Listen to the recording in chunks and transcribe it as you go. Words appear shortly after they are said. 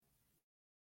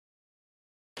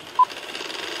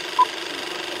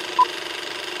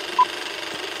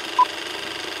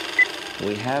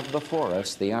We have before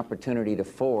us the opportunity to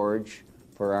forge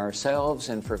for ourselves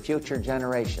and for future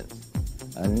generations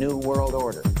a new world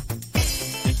order.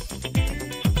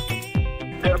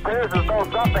 It appears as though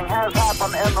something has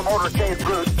happened in the motorcade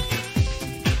route.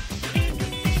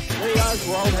 Lee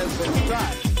Oswald has been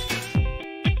shot.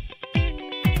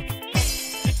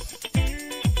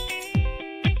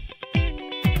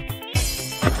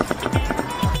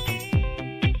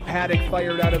 Paddock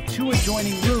fired out of two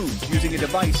adjoining rooms using a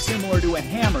device similar to a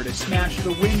hammer to smash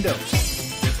the windows.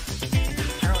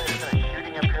 Apparently there's been a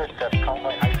shooting up here at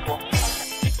Conway High School.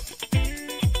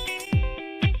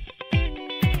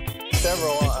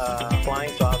 Several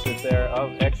flying saucers there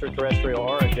of extraterrestrial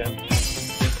origin.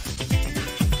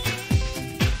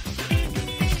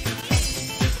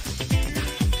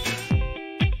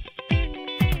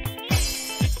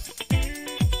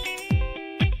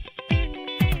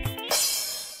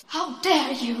 How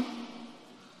dare you?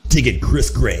 Digging Chris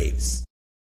Graves.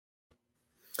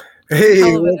 Hey,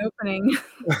 Hell of an opening.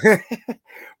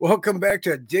 welcome back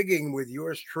to Digging with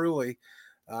yours truly.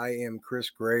 I am Chris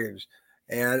Graves,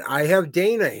 and I have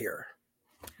Dana here.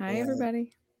 Hi,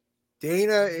 everybody.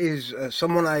 Dana is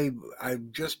someone I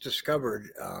just discovered.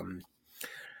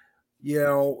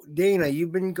 Dana,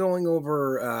 you've been going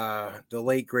over the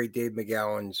late great Dave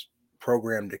McGowan's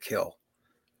Program to Kill.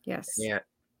 Yes. Yeah,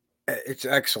 it's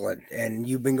excellent, and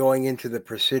you've been going into the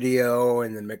Presidio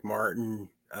and the McMartin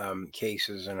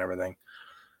cases and everything.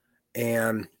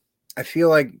 And I feel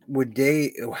like with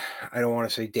Dave, I don't want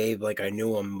to say Dave like I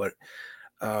knew him, but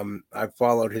I've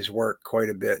followed his work quite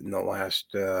a bit in the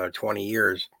last 20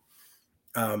 years.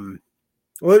 Well,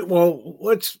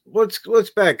 let's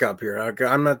back up here.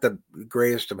 I'm not the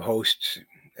greatest of hosts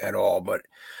at all, but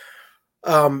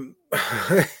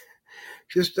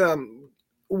just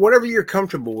whatever you're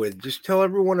comfortable with, just tell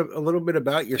everyone a little bit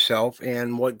about yourself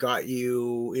and what got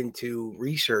you into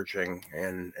researching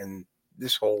and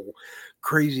this whole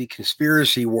crazy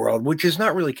conspiracy world, which is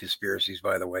not really conspiracies,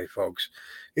 by the way, folks.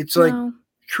 It's like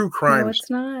true crimes. No, it's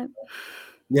not.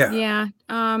 Yeah.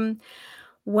 Yeah.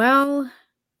 Well,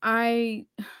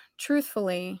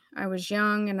 truthfully, I was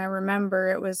young and I remember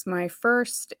it was my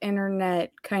first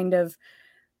internet kind of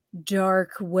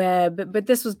dark web, but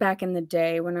this was back in the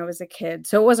day when I was a kid.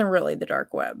 So it wasn't really the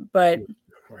dark web, but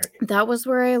that was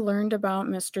where I learned about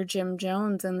Mr. Jim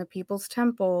Jones and the People's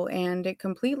Temple, and it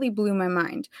completely blew my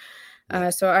mind.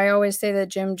 So I always say that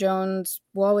Jim Jones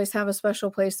will always have a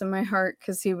special place in my heart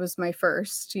because he was my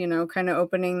first, kind of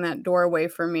opening that doorway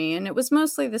for me. And it was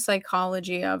mostly the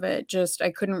psychology of it. Just I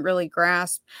couldn't really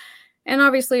grasp. And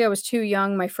obviously I was too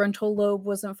young. My frontal lobe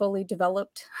wasn't fully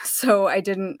developed. So I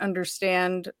didn't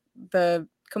understand the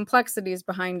complexities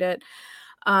behind it.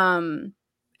 And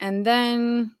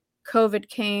then COVID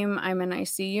came. I'm an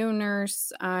ICU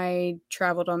nurse. I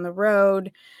traveled on the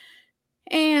road.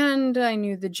 And I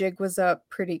knew the jig was up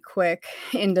pretty quick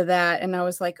into that. And I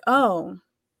was like, oh,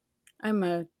 I'm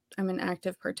an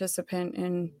active participant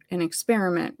in an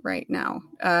experiment right now.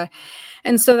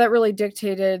 And so that really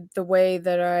dictated the way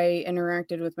that I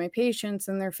interacted with my patients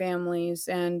and their families.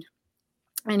 And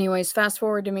anyways, fast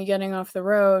forward to me getting off the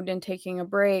road and taking a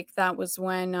break. That was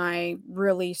when I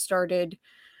really started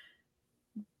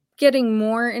getting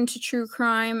more into true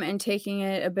crime and taking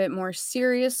it a bit more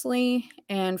seriously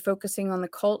and focusing on the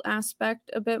cult aspect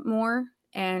a bit more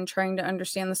and trying to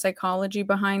understand the psychology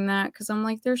behind that. Because I'm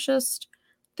like, there's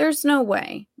no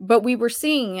way. But we were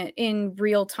seeing it in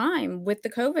real time with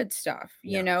the COVID stuff.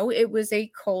 It was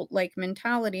a cult-like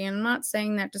mentality. And I'm not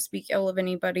saying that to speak ill of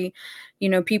anybody.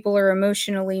 People are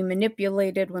emotionally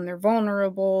manipulated when they're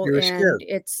vulnerable. You're and scared.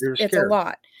 it's scared. a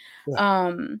lot.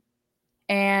 Yeah.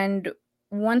 And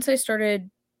once I started,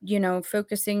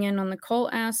 focusing in on the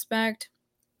cult aspect,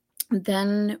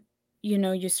 then,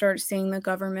 you start seeing the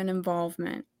government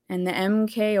involvement and the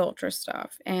MK Ultra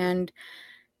stuff. And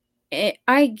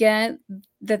I get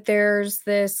that there's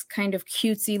this kind of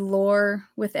cutesy lore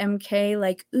with MK,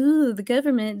 like, ooh, the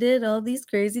government did all these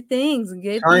crazy things and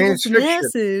gave people some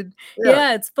acid.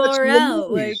 Yeah, it's far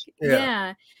out. Like,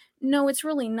 yeah. No, it's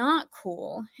really not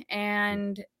cool.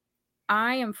 And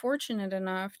I am fortunate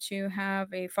enough to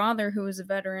have a father who was a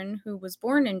veteran who was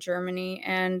born in Germany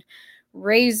and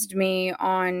raised me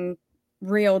on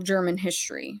real German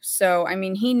history. So, I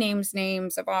mean, he names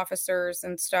names of officers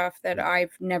and stuff that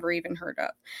I've never even heard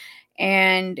of.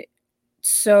 And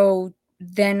so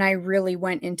then I really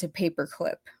went into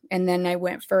Paperclip, and then I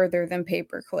went further than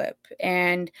Paperclip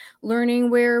and learning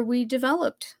where we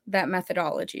developed that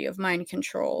methodology of mind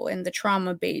control and the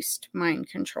trauma-based mind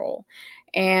control.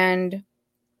 And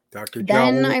Dr.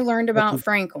 Then Jolly, I learned about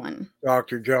Franklin.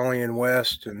 Dr. Jolly and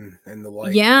West and the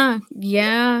like. Yeah.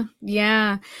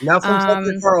 Nothing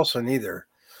Tucker Carlson either.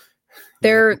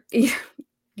 They're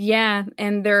yeah,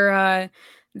 and their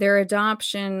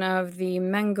adoption of the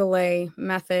Mengele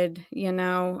method,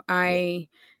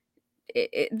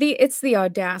 it's the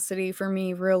audacity for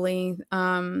me, really.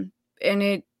 And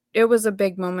it was a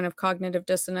big moment of cognitive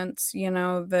dissonance,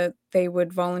 that they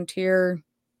would volunteer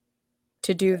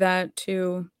to do that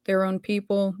to their own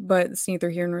people, but it's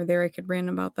neither here nor there. I could rant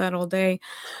about that all day.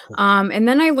 And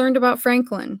then I learned about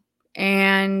Franklin,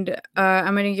 and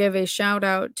I'm going to give a shout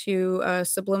out to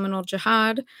Subliminal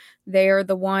Jihad. They are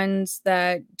the ones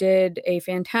that did a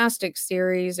fantastic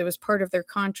series. It was part of their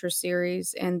Contra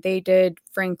series, and they did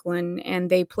Franklin, and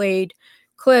they played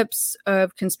clips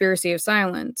of Conspiracy of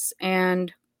Silence.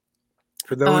 And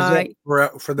for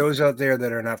those out there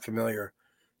that are not familiar,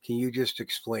 can you just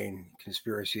explain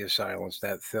Conspiracy of Silence,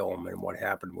 that film, and what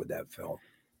happened with that film?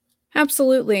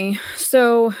 Absolutely.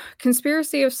 So,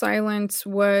 Conspiracy of Silence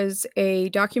was a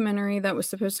documentary that was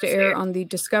supposed to air on the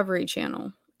Discovery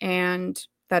Channel, and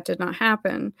that did not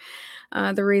happen.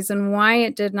 The reason why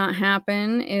it did not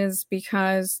happen is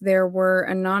because there were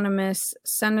anonymous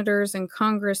senators and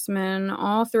congressmen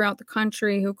all throughout the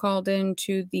country who called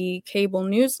into the cable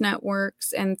news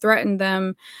networks and threatened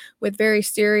them with very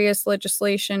serious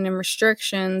legislation and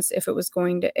restrictions if it was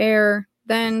going to air.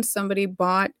 Then somebody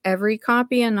bought every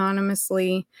copy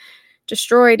anonymously,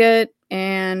 destroyed it,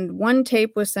 and one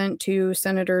tape was sent to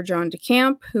Senator John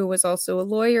DeCamp, who was also a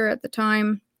lawyer at the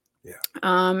time. Yeah.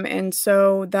 And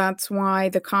so that's why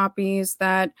the copies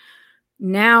that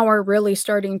now are really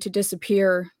starting to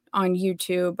disappear on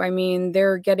YouTube. I mean,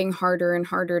 they're getting harder and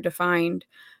harder to find.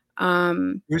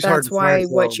 That's why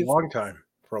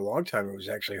for a long time, it was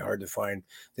actually hard to find.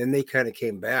 Then they kind of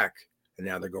came back, and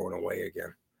now they're going away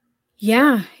again.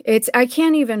 Yeah, I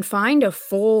can't even find a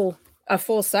full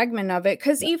segment of it,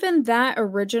 because even that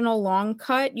original long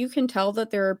cut, you can tell that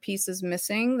there are pieces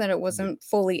missing, that it wasn't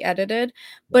fully edited,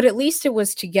 but at least it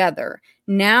was together.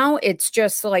 Now it's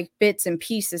just like bits and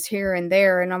pieces here and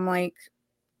there, and I'm like,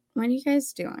 what are you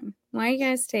guys doing? Why are you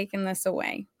guys taking this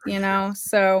away?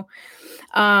 So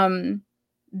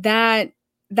that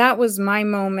was my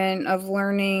moment of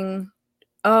learning,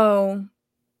 oh,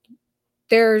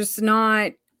 there's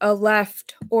not a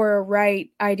left or a right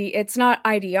idea. It's not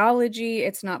ideology.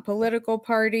 It's not political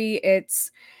party. It's,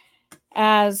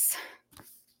 as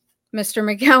Mr.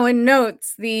 McGowan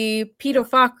notes, the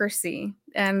pedopocracy.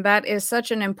 And that is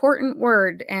such an important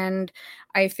word. And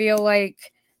I feel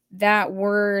like that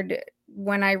word,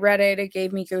 when I read it, it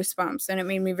gave me goosebumps, and it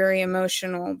made me very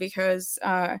emotional because,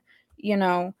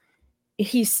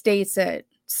 he states it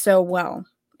so well.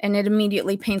 And it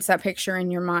immediately paints that picture in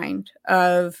your mind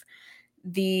of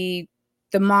the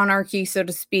monarchy, so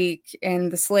to speak,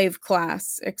 and the slave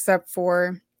class, except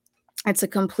for it's a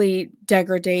complete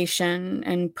degradation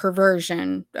and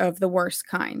perversion of the worst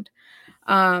kind.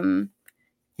 He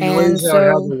lays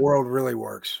out how the world really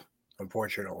works,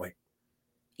 unfortunately.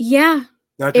 Yeah,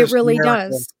 not just it really America,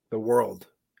 does. The world.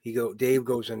 Dave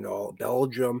goes into all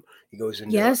Belgium. He goes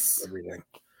into everything.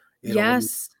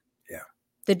 Yes. Yeah.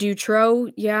 The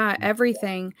Dutroux. Yeah,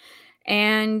 everything.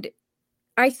 And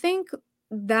I think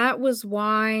that was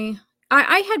why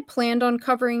I had planned on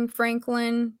covering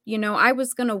Franklin. I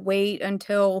was going to wait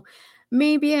until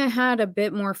maybe I had a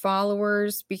bit more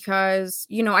followers, because,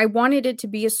 I wanted it to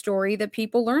be a story that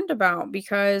people learned about,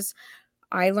 because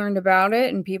I learned about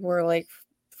it and people were like,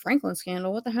 Franklin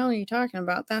scandal, what the hell are you talking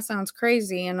about? That sounds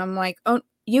crazy. And I'm like, oh,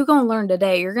 you gonna learn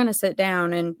today. You're gonna sit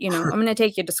down and, I'm gonna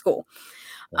take you to school.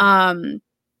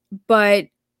 But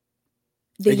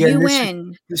the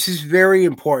UN. This is very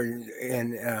important,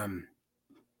 and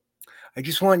I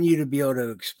just want you to be able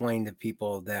to explain to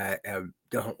people that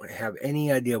don't have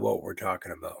any idea what we're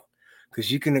talking about,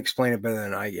 because you can explain it better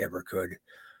than I ever could.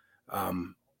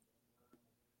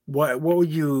 What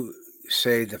would you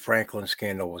say the Franklin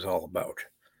scandal was all about,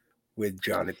 with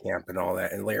John DeCamp and all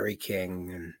that, and Larry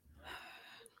King?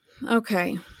 And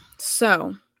okay,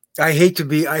 so I hate to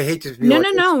be no.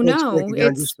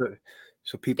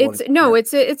 So people,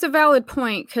 it's a valid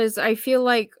point, because I feel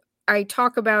like I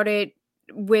talk about it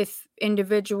with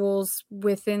individuals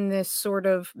within this sort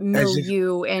of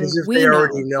milieu, and as if we they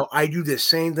already know. I do the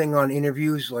same thing on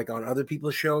interviews, like on other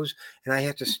people's shows, and I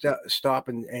have to stop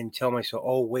and tell myself,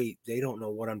 oh wait, they don't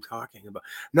know what I'm talking about.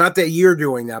 Not that you're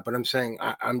doing that, but I'm saying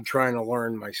I'm trying to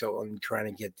learn myself. I'm trying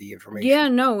to get the information. Yeah,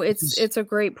 no, it's a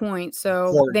great point.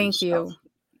 So thank you.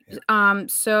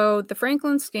 So the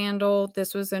Franklin scandal,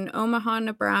 this was in Omaha,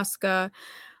 Nebraska.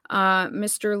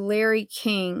 Mr. Larry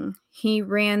King. He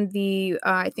ran the,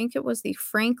 I think it was the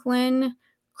Franklin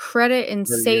Credit and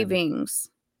Savings.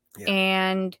 Yeah.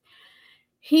 And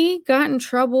he got in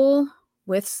trouble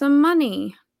with some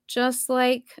money, just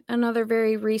like another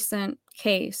very recent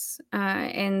case.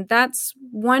 And that's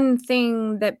one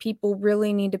thing that people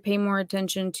really need to pay more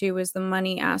attention to is the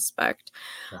money aspect.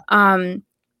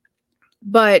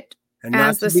 But And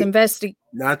as this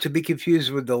not to be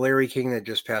confused with the Larry King that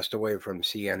just passed away from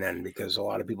CNN, because a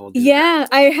lot of people do yeah,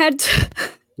 I had to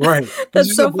right.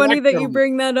 That's so funny that you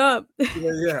bring that up. Yeah.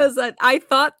 Because I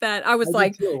thought that. I was I did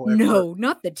like, too, at no,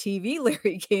 not the TV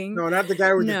Larry King. No, not the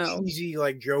guy with No. the cheesy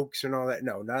like jokes and all that.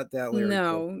 No, not that Larry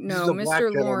No, King. This no, is a black Mr.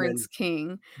 gentleman. Lawrence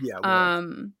King. Yeah.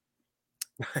 Well,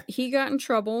 He got in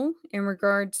trouble in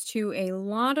regards to a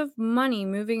lot of money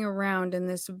moving around in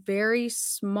this very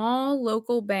small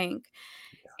local bank.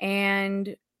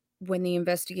 And when the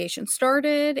investigation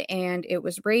started and it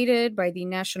was rated by the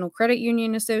National Credit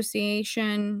Union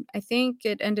Association, I think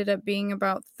it ended up being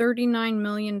about $39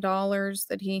 million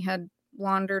that he had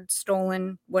laundered,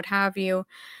 stolen, what have you.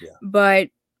 Yeah. But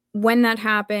when that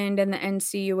happened and the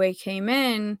NCUA came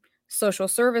in, social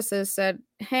services said,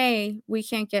 hey, we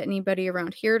can't get anybody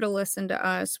around here to listen to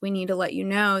us. We need to let you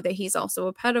know that he's also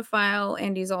a pedophile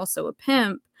and he's also a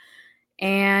pimp.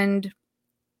 And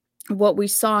what we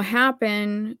saw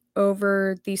happen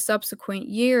over the subsequent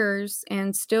years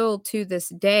and still to this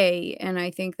day, and I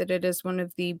think that it is one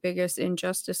of the biggest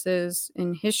injustices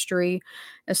in history,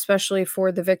 especially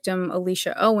for the victim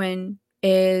Alicia Owen,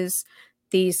 is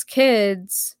these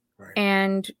kids. Right.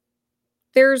 And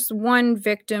there's one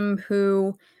victim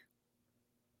who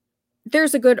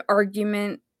there's a good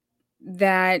argument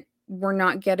that we're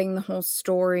not getting the whole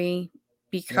story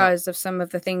because of some of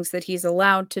the things that he's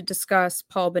allowed to discuss,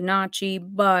 Paul Bonacci,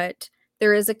 but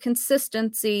there is a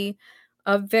consistency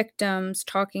of victims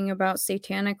talking about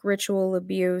satanic ritual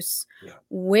abuse,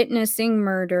 witnessing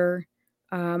murder,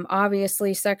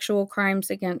 obviously sexual crimes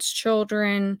against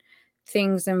children,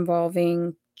 things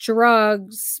involving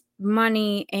drugs,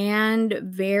 money, and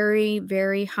very,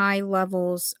 very high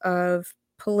levels of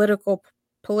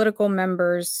political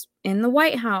members in the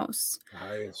White House.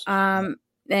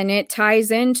 And it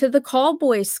ties into the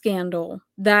Callboy scandal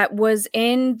that was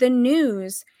in the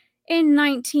news in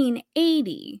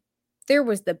 1980. There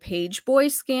was the Page Boy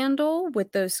scandal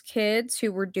with those kids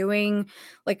who were doing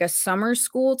like a summer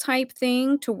school type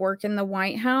thing to work in the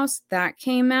White House. That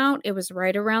came out. It was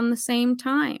right around the same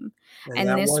time. And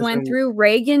this went through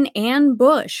Reagan and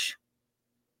Bush.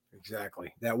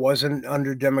 Exactly. That wasn't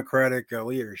under Democratic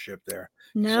leadership there.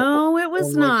 No, it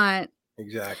was not.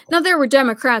 Exactly. Now, there were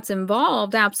Democrats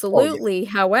involved, absolutely.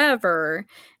 However,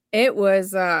 it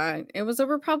was a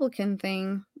Republican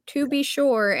thing, to be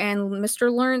sure. And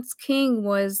Mr. Lawrence King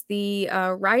was the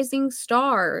rising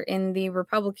star in the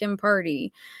Republican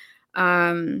Party.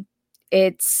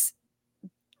 It's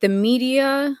the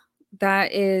media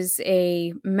that is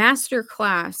a master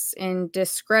class in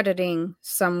discrediting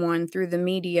someone through the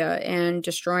media and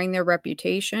destroying their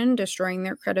reputation, destroying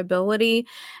their credibility,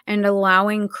 and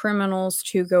allowing criminals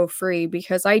to go free,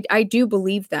 because I do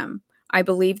believe them. I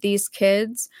believe these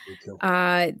kids,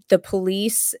 the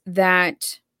police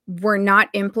that were not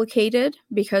implicated,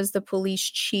 because the police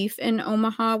chief in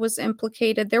Omaha was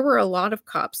implicated. There were a lot of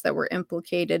cops that were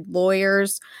implicated,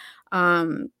 lawyers,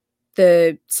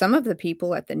 some of the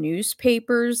people at the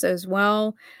newspapers as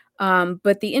well.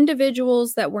 But the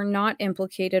individuals that were not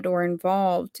implicated or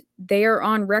involved, they are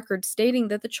on record stating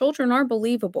that the children are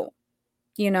believable,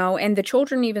 and the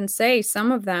children even say,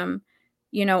 some of them,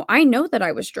 I know that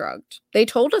I was drugged. They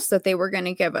told us that they were going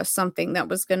to give us something that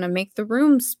was going to make the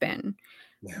room spin.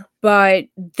 Yeah. But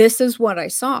this is what I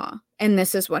saw, and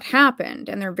this is what happened.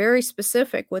 And they're very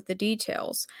specific with the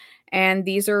details. And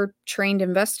these are trained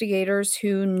investigators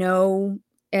who know,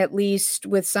 at least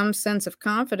with some sense of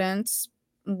confidence,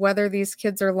 whether these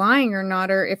kids are lying or not,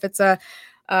 or if it's a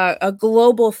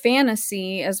global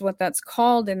fantasy, is what that's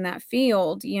called in that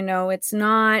field. It's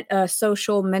not a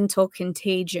social mental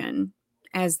contagion,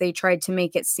 as they tried to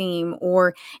make it seem,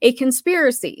 or a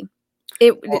conspiracy.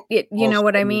 You know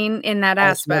what I mean in that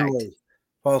aspect.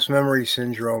 False memory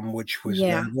syndrome, which was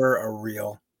never a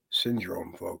real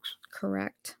syndrome, folks.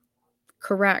 Correct.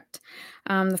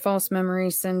 The false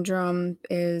memory syndrome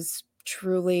is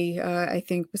truly, I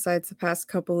think, besides the past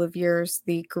couple of years,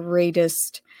 the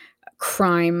greatest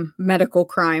crime, medical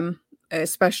crime,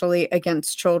 especially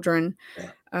against children.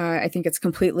 I think it's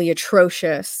completely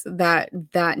atrocious that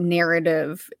that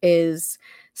narrative is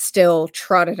still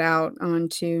trotted out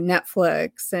onto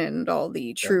Netflix and all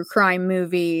the true crime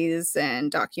movies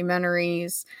and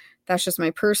documentaries. That's just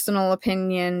my personal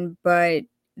opinion, but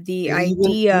the And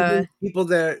idea.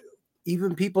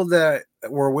 even people that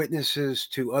were witnesses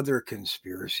to other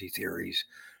conspiracy theories,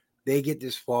 they get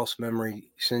this false memory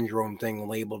syndrome thing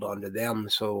labeled onto them,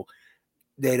 so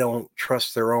they don't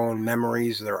trust their own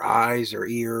memories, their eyes, their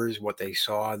ears, what they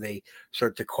saw. They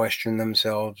start to question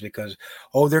themselves because,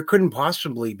 oh, there couldn't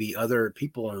possibly be other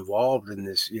people involved in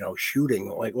this, shooting.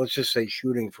 Like, let's just say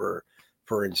shooting for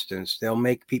instance. They'll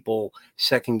make people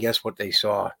second guess what they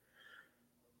saw.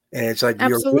 And it's like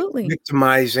you're Absolutely.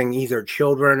 victimizing either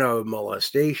children of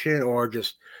molestation or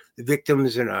just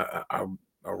victims in a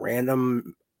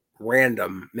random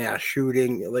mass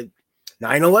shooting. Like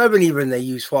 9/11, even they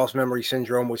use false memory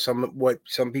syndrome with what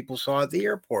some people saw at the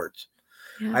airports.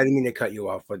 Yeah. I didn't mean to cut you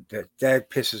off, but that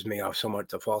pisses me off so much,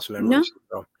 the false memory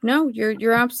syndrome. No,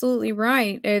 you're absolutely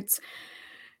right.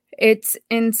 It's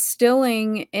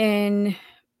instilling in,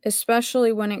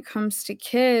 especially when it comes to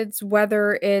kids,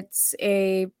 whether it's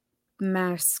a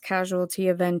mass casualty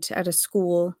event at a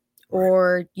school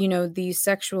or, these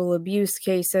sexual abuse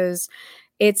cases,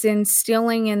 it's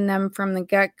instilling in them from the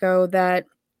get-go that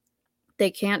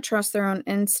they can't trust their own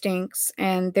instincts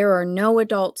and there are no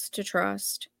adults to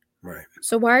trust. Right.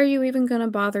 So why are you even going to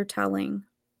bother telling?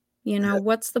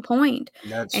 What's the point?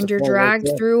 And you're dragged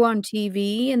through on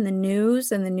TV and the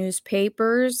news and the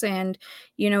newspapers. And,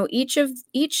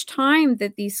 each time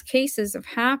that these cases have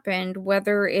happened,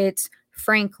 whether it's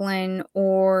Franklin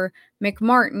or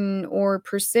McMartin or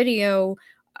Presidio,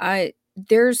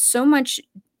 there's so much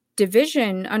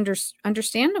division,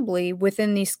 understandably,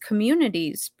 within these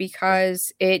communities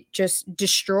because it just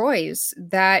destroys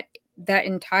that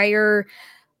entire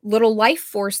little life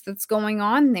force that's going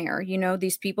on there.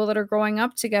 These people that are growing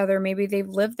up together, maybe they've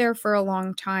lived there for a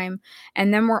long time.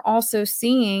 And then we're also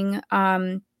seeing,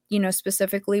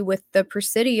 specifically with the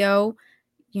Presidio,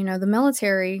 the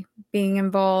military being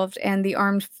involved and the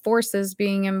armed forces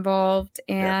being involved.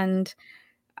 And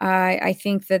I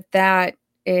think that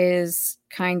is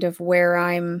kind of where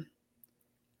I'm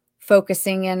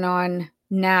focusing in on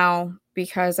now,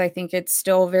 because I think it's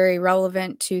still very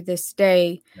relevant to this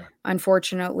day,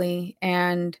 unfortunately.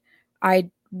 And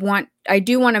I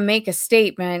do want to make a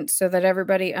statement so that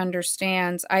everybody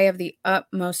understands. I have the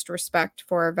utmost respect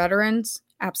for our veterans.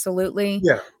 Absolutely.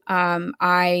 Yeah.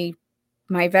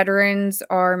 My veterans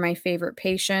are my favorite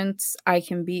patients. I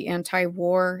can be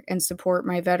anti-war and support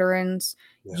my veterans.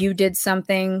 Yeah. You did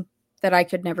something that I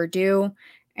could never do.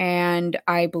 And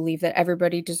I believe that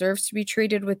everybody deserves to be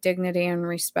treated with dignity and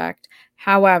respect.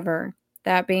 However,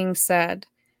 that being said,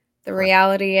 the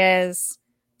reality is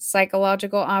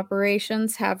psychological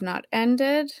operations have not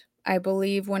ended. I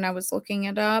believe when I was looking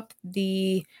it up,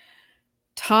 the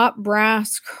top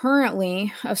brass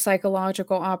currently of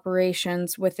psychological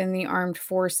operations within the armed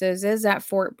forces is at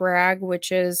Fort Bragg,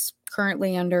 which is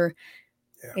currently under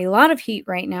a lot of heat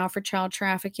right now for child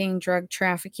trafficking, drug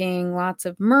trafficking, lots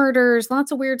of murders,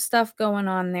 lots of weird stuff going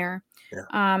on there. Yeah.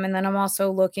 And then I'm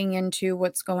also looking into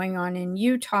what's going on in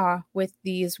Utah with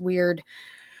these weird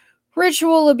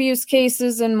ritual abuse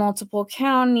cases in multiple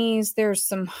counties. There's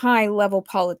some high-level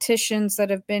politicians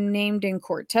that have been named in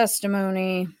court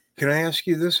testimony. Can I ask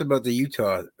you this about the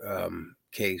Utah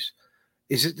case?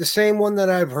 Is it the same one that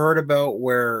I've heard about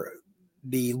where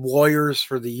the lawyers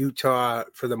for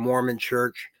the Mormon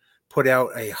church put out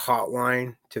a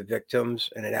hotline to victims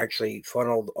and it actually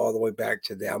funneled all the way back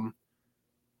to them?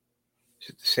 Is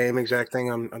it the same exact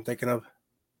thing I'm thinking of?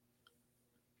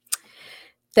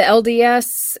 The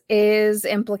LDS is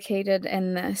implicated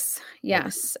in this.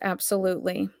 Yes,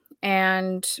 absolutely.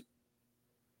 And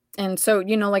so,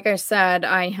 like I said,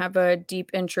 I have a deep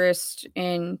interest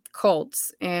in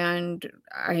cults, and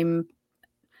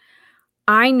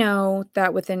I know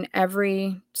that within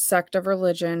every sect of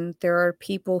religion, there are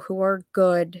people who are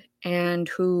good and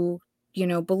who,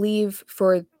 believe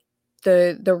for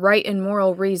the right and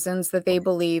moral reasons that they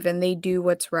believe, and they do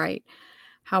what's right.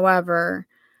 However,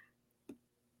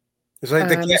 it's like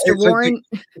Mr. Warren,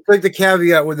 it's like the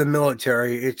caveat with the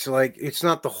military. It's like it's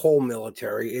not the whole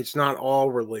military. It's not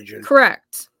all religion.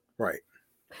 Correct. Right.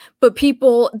 But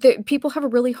people have a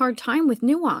really hard time with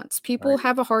nuance. People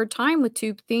have a hard time with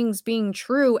two things being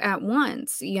true at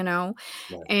once, Right.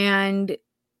 And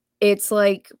it's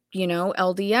like,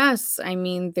 LDS. I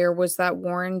mean, there was that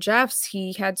Warren Jeffs.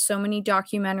 He had so many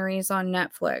documentaries on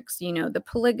Netflix, the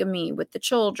polygamy with the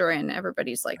children.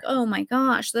 Everybody's like, oh my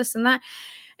gosh, this and that.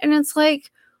 And it's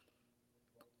like,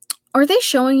 are they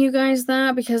showing you guys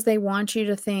that because they want you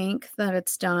to think that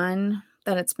it's done,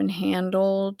 that it's been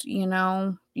handled,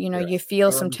 you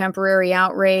feel some temporary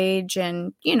outrage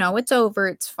and, it's over,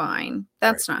 it's fine.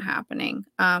 That's not happening.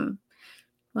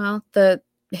 Well, the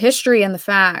history and the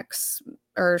facts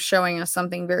are showing us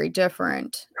something very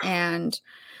different. And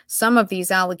some of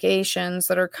these allegations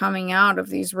that are coming out of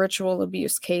these ritual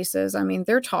abuse cases, I mean,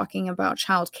 they're talking about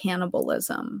child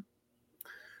cannibalism.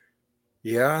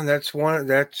 Yeah, that's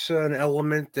an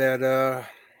element that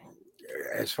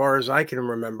as far as I can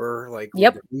remember, like with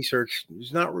Yep. the research,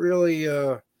 is not really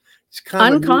it's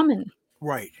kind of Uncommon.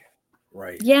 right.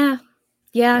 Yeah.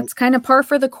 Yeah, it's kind of par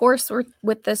for the course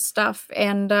with this stuff.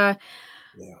 And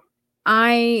Yeah.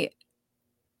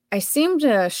 I seem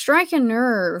to strike a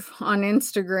nerve on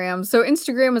Instagram. So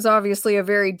Instagram is obviously a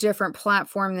very different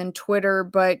platform than Twitter,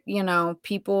 but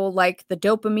people like the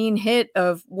dopamine hit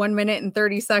of 1 minute and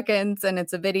 30 seconds and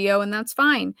it's a video, and that's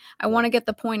fine. I want to get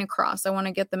the point across. I want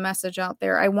to get the message out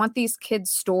there. I want these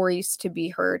kids' stories to be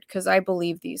heard because I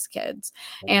believe these kids.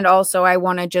 And also I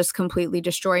want to just completely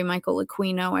destroy Michael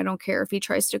Aquino. I don't care if he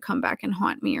tries to come back and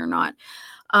haunt me or not.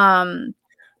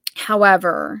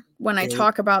 However, when I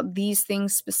talk about these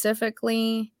things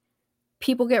specifically,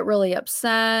 people get really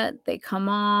upset. They come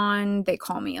on, they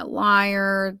call me a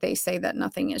liar. They say that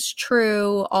nothing is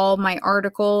true. All my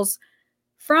articles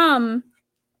from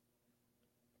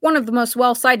one of the most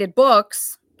well-cited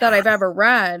books that I've ever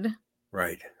read.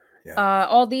 Right. Yeah.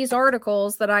 All these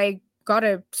articles that I got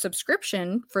a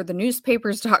subscription for the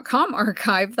newspapers.com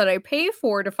archive that I pay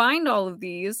for to find all of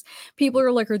these. People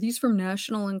are like, are these from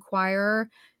National Enquirer?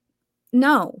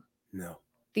 No.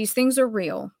 These things are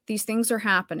real. These things are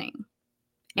happening.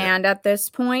 Yeah. And at this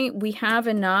point, we have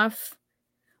enough.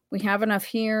 We have enough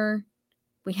here.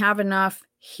 We have enough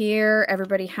here.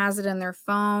 Everybody has it in their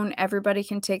phone. Everybody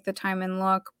can take the time and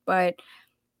look. But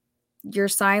your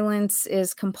silence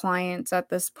is compliance at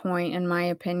this point, in my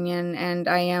opinion. And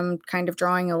I am kind of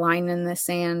drawing a line in the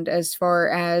sand as far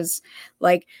as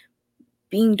like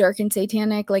being dark and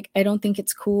satanic. Like, I don't think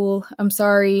it's cool. I'm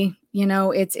sorry.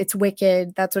 It's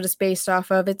wicked. That's what it's based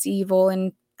off of. It's evil.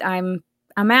 And I'm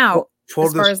out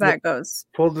as far as that goes.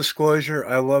 Full disclosure,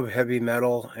 I love heavy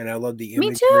metal and I love the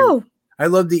imagery. Me too. I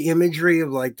love the imagery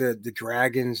of like the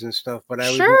dragons and stuff, but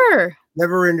I was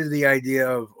never into the idea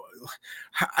of,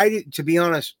 to be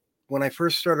honest, when I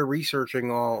first started researching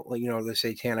all, the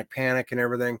satanic panic and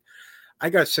everything, I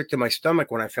got sick to my stomach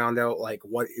when I found out like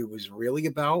what it was really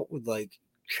about with like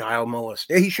child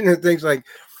molestation and things like,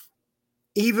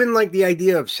 even like the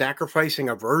idea of sacrificing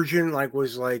a virgin, like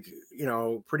was like,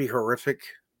 pretty horrific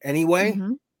anyway.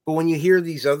 Mm-hmm. But when you hear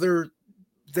these other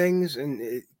things, and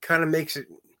it kind of makes it,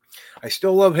 I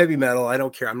still love heavy metal. I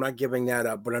don't care. I'm not giving that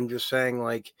up, but I'm just saying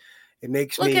like, it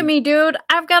makes Look at me, dude.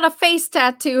 I've got a face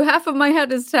tattoo. Half of my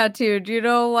head is tattooed.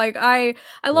 Like I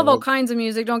love all kinds of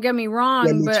music. Don't get me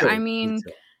wrong, but I mean,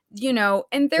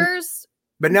 and there's.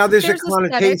 But now there's a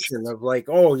connotation of like,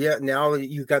 oh yeah, now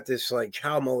you got this like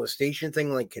child molestation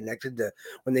thing like connected to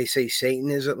when they say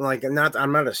Satanism. Like I'm not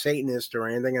a Satanist or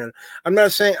anything, and I'm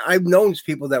not saying, I've known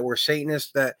people that were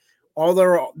Satanists that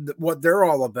what they're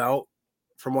all about,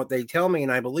 from what they tell me,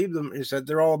 and I believe them, is that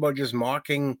they're all about just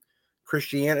mocking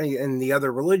Christianity and the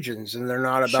other religions, and they're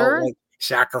not about like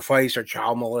sacrifice or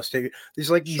child molestation.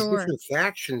 There's like these different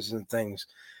factions and things.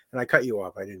 And I cut you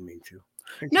off. I didn't mean to.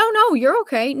 No, you're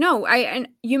okay. No, and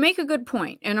you make a good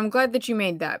point, and I'm glad that you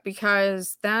made that,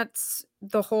 because that's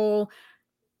the whole,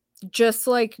 just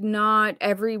like not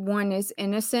everyone is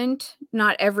innocent,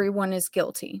 not everyone is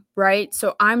guilty, right?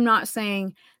 So I'm not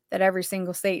saying that every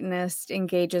single Satanist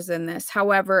engages in this.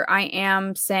 However, I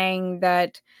am saying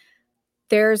that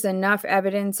there's enough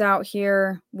evidence out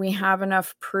here. We have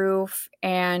enough proof,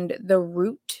 and the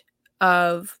root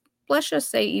of, let's just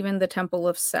say, even the Temple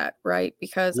of Set, right?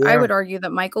 Because I would argue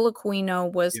that Michael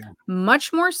Aquino was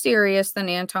much more serious than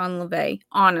Anton LaVey.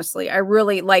 Honestly, I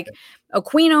really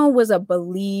Aquino was a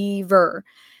believer.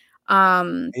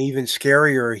 And even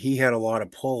scarier, he had a lot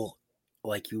of pull,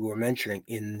 like you were mentioning,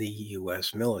 in the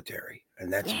U.S. military,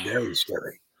 and that's very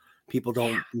scary. People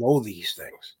don't know these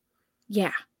things.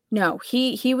 Yeah. No,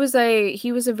 he was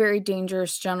a very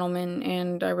dangerous gentleman,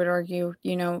 and I would argue,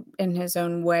 in his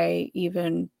own way,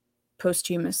 even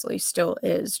posthumously still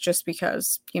is, just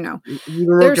because,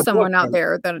 there's someone out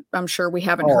there that I'm sure we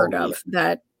haven't heard of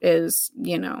that is,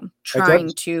 trying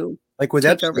to like with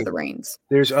take Epstein, over the reins.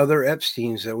 There's other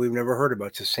Epsteins that we've never heard about.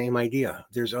 It's the same idea.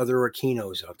 There's other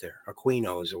Aquinos out there,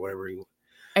 Aquinos or whatever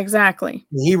Exactly.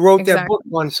 He wrote that book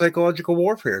on psychological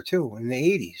warfare too in the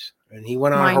 80s, and he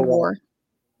went on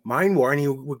Mind War, and he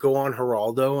would go on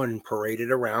Geraldo and parade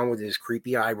it around with his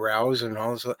creepy eyebrows and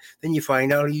all this. Then you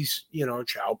find out he's,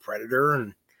 child predator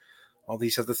and all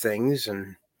these other things,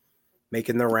 and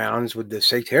making the rounds with the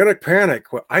satanic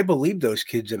panic. Well, I believe those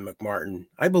kids in McMartin.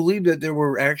 I believe that there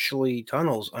were actually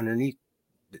tunnels underneath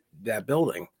that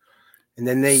building. And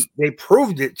then they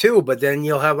proved it too, but then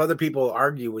you'll have other people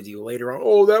argue with you later on.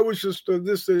 Oh, that was just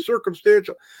this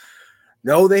circumstantial.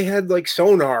 No, they had like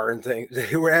sonar and things.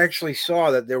 They were actually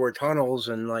saw that there were tunnels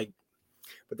and like,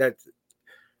 but that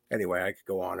anyway, I could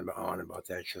go on about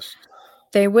that. Just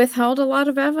they withheld a lot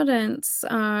of evidence,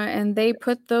 and they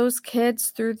put those kids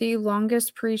through the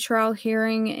longest pretrial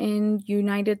hearing in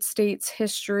United States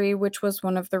history, which was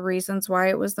one of the reasons why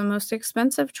it was the most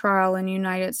expensive trial in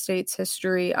United States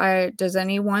history. Does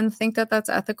anyone think that that's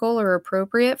ethical or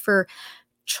appropriate for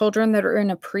children that are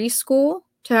in a preschool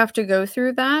to have to go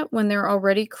through that when they're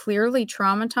already clearly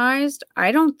traumatized?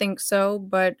 I don't think so,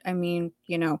 but I mean,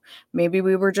 maybe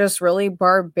we were just really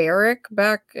barbaric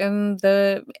back in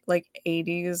the like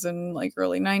 80s and like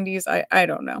early 90s. I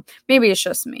don't know. Maybe it's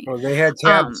just me. Well, they had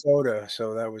tab soda,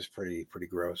 so that was pretty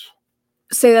gross.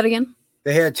 Say that again.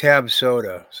 They had tab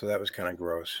soda, so that was kind of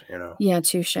gross, Yeah,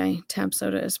 touche. Tab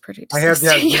soda is pretty I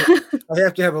disgusting.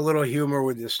 have to have a little humor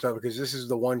with this stuff because this is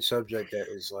the one subject that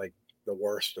is like the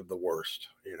worst of the worst,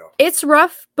 It's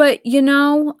rough, but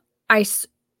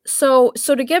so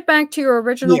to get back to your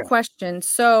original question,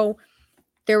 so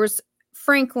there was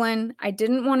Franklin, I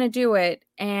didn't want to do it,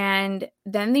 and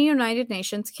then the United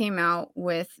Nations came out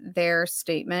with their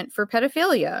statement for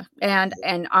pedophilia, and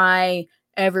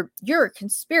you're a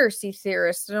conspiracy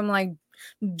theorist, and I'm like,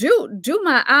 do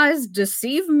my eyes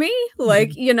deceive me?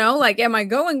 Like, am I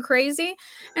going crazy?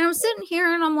 And I'm sitting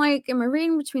here and I'm like, am I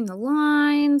reading between the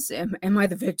lines? Am I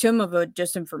the victim of a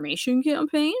disinformation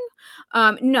campaign?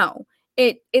 No,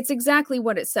 it's exactly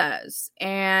what it says.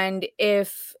 And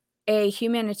if a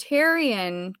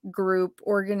humanitarian group,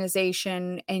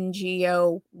 organization,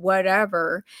 NGO,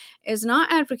 whatever, is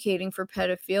not advocating for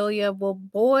pedophilia, well,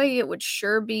 boy, it would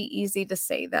sure be easy to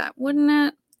say that, wouldn't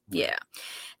it? Yeah.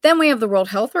 Then we have the World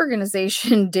Health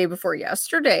Organization day before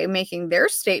yesterday making their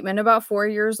statement about 4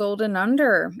 years old and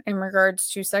under in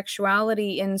regards to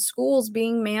sexuality in schools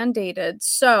being mandated.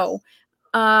 So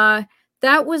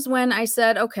that was when I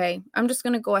said, okay, I'm just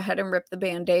going to go ahead and rip the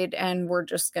Band-Aid and we're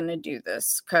just going to do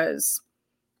this because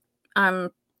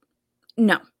no,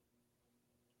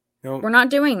 we're not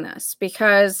doing this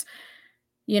because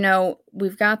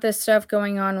we've got this stuff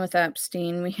going on with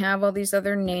Epstein. We have all these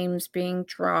other names being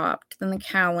dropped in the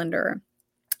calendar.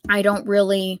 I don't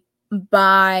really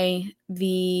buy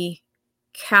the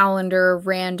calendar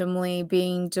randomly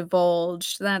being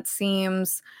divulged. That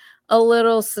seems a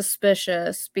little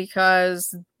suspicious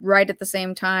because right at the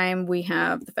same time, we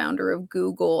have the founder of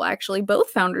Google, actually both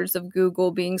founders of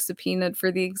Google being subpoenaed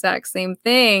for the exact same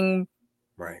thing.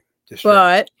 Right.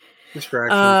 Distraction.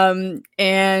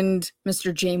 And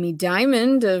Mr. Jamie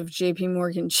Dimon of JP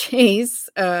Morgan Chase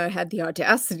had the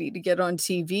audacity to get on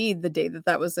TV the day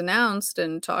that was announced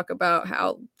and talk about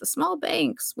how the small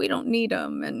banks, we don't need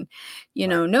them. And,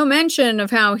 no mention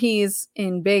of how he's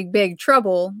in big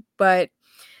trouble. But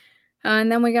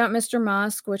and then we got Mr.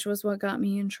 Musk, which was what got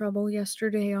me in trouble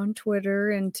yesterday on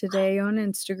Twitter and today on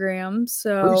Instagram.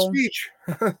 So free speech.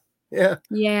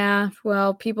 Yeah.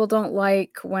 Well, people don't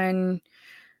like when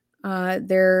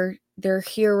their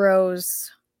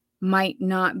heroes might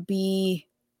not be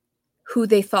who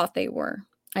they thought they were.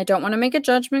 I don't want to make a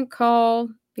judgment call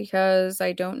because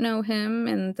I don't know him,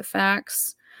 and the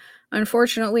facts,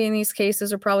 unfortunately, in these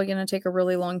cases are probably going to take a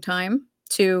really long time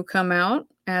to come out,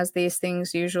 as these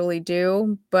things usually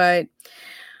do, but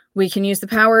we can use the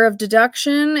power of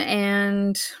deduction,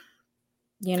 and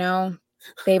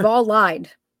they've all lied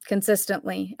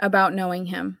consistently about knowing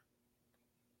him.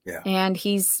 Yeah. And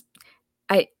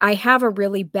I have a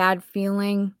really bad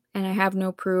feeling, and I have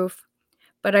no proof,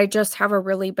 but I just have a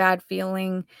really bad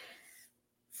feeling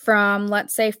from,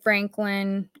 let's say,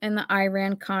 Franklin and the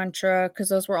Iran-Contra, because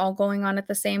those were all going on at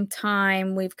the same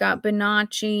time. We've got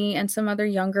Bonacci and some other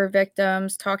younger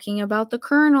victims talking about the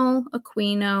Colonel,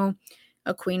 Aquino.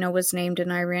 Aquino was named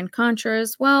in Iran-Contra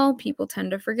as well. People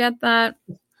tend to forget that.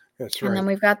 That's right. And then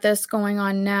we've got this going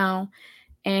on now.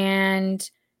 And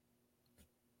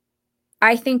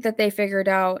I think that they figured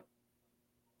out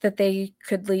that they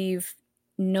could leave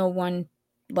no one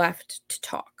left to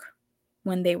talk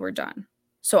when they were done.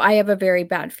 So I have a very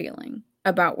bad feeling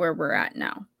about where we're at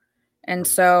now. And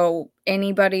so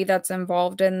anybody that's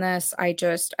involved in this, I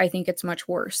think it's much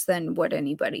worse than what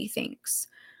anybody thinks,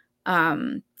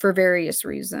 for various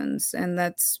reasons. And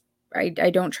I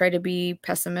don't try to be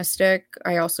pessimistic.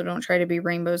 I also don't try to be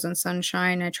rainbows and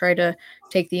sunshine. I try to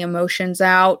take the emotions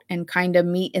out and kind of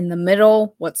meet in the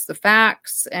middle. What's the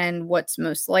facts and what's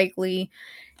most likely?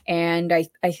 And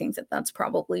I think that that's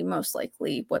probably most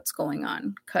likely what's going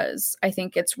on, because I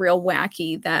think it's real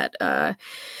wacky that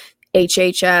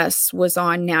HHS was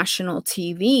on national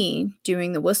TV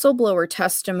doing the whistleblower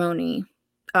testimony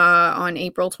on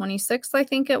April 26th, I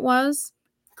think it was.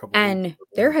 And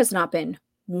there has not been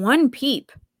one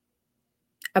peep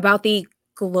about the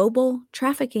global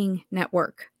trafficking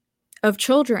network of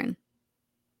children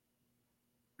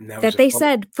that they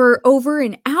said for over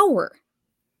an hour.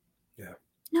 Yeah.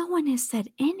 No one has said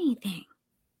anything.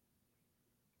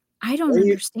 I don't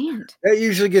understand. That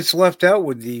usually gets left out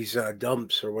with these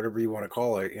dumps or whatever you want to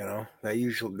call it.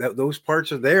 Those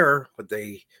parts are there, but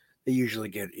they usually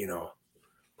get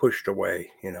pushed away.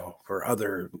 For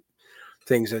other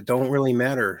things that don't really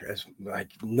matter as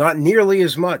not nearly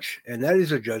as much, and that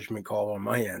is a judgment call on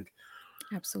my end.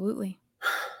 Absolutely.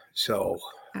 So.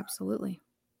 Absolutely.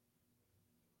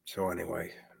 So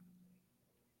anyway,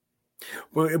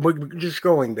 but just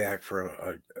going back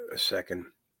for a second.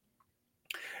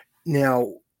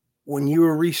 Now, when you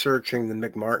were researching the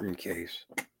McMartin case,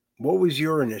 what was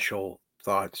your initial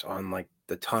thoughts on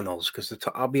the tunnels? Because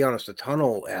I'll be honest, the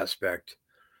tunnel aspect,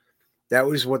 that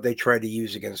was what they tried to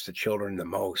use against the children the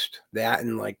most. That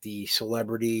and the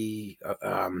celebrity,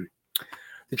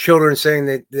 the children saying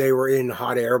that they were in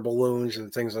hot air balloons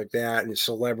and things like that, and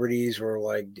celebrities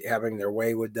were having their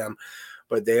way with them.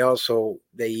 But they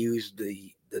used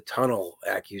the tunnel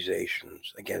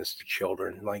accusations against the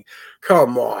children.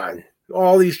 Come on,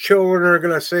 all these children are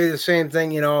going to say the same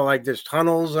thing, there's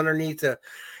tunnels underneath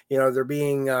they're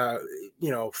being,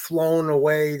 flown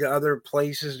away to other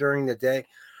places during the day.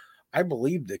 I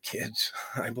believed the kids.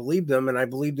 I believed them, and I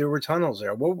believed there were tunnels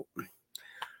there. What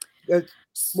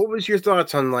was your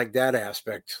thoughts on that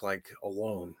aspect,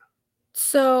 alone?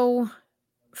 So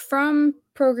from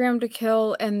Program to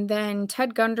Kill, and then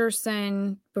Ted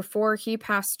Gunderson, before he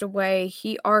passed away,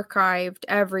 he archived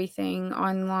everything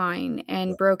online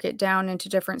and broke it down into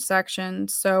different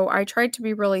sections. So I tried to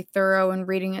be really thorough in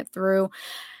reading it through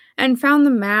and found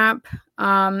the map.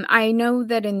 I know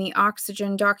that in the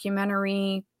Oxygen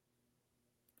documentary,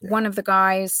 one of the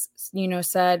guys,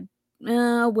 said,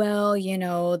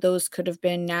 well, those could have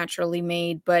been naturally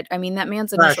made. But I mean, that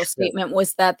man's initial statement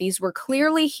was that these were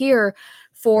clearly here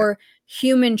for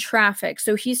human traffic.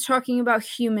 So he's talking about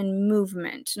human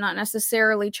movement, not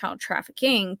necessarily child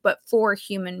trafficking, but for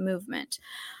human movement.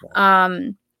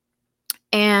 And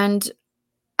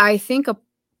I think a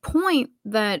point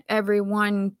that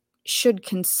everyone should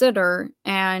consider,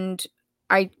 and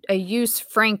I use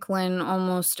Franklin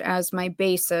almost as my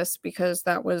basis because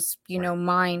that was,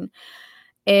 mine,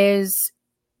 is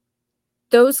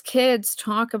those kids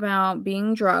talk about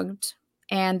being drugged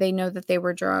and they know that they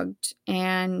were drugged.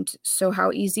 And so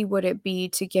how easy would it be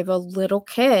to give a little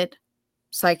kid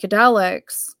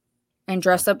psychedelics and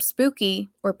dress up spooky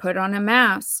or put on a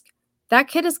mask? That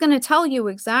kid is going to tell you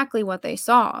exactly what they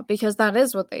saw because that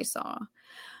is what they saw.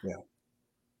 Yeah.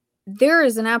 There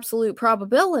is an absolute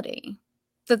probability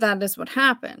that is what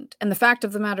happened. And the fact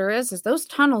of the matter is those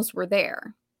tunnels were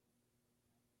there.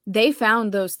 They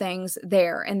found those things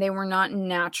there, and they were not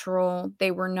natural.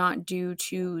 They were not due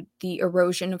to the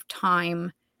erosion of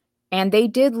time. And they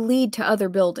did lead to other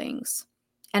buildings.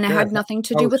 And it had nothing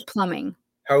to do with plumbing.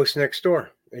 House next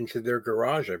door into their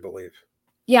garage, I believe.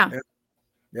 Yeah.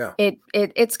 Yeah.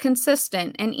 It's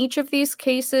consistent. And each of these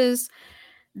cases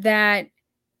that,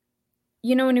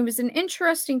 and it was an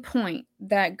interesting point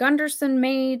that Gunderson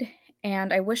made,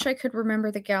 and I wish I could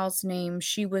remember the gal's name.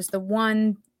 She was the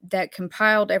one that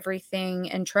compiled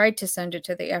everything and tried to send it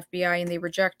to the FBI, and they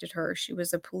rejected her. She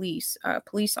was a police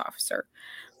officer.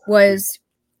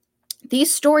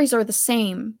 These stories are the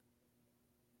same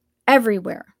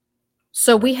everywhere.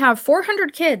 So we have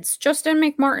 400 kids just in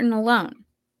McMartin alone.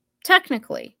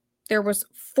 Technically, there was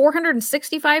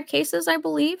 465 cases, I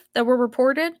believe, that were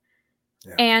reported.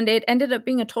 Yeah. And it ended up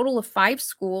being a total of 5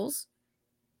 schools.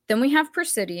 Then we have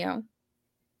Presidio.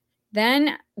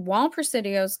 Then while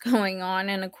Presidio's going on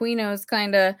and Aquino's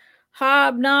kind of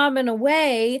hobnobbing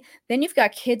away, then you've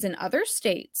got kids in other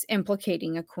states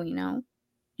implicating Aquino.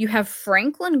 You have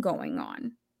Franklin going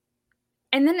on.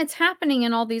 And then it's happening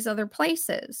in all these other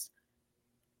places.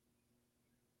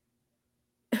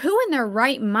 Who in their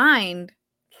right mind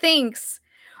thinks,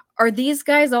 are these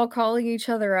guys all calling each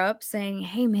other up saying,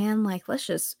 hey man, let's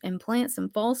just implant some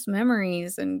false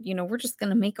memories and, we're just going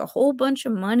to make a whole bunch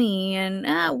of money and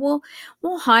we'll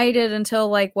hide it until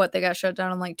what they got shut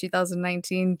down in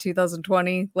 2019,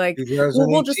 2020. 2018,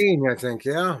 we'll just, I think.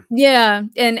 Yeah. Yeah.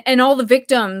 And all the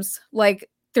victims,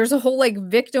 there's a whole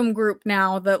victim group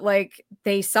now that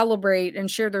they celebrate and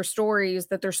share their stories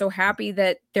that they're so happy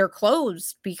that they're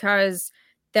closed because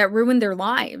that ruined their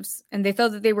lives and they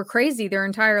thought that they were crazy their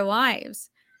entire lives.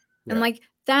 Yeah. And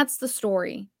that's the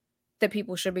story that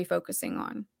people should be focusing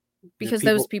on, The because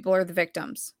people, those people are the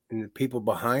victims. and the people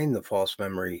behind the false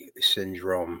memory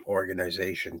syndrome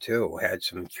organization too had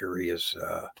some curious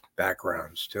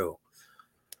backgrounds too.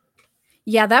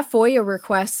 Yeah, that FOIA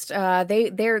request,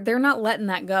 they're not letting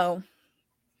that go.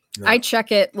 No. I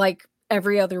check it like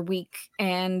every other week,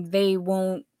 and they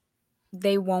won't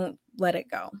let it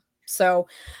go. So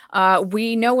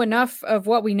we know enough of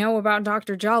what we know about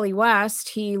Dr. Jolly West.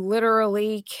 He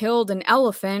literally killed an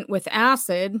elephant with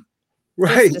acid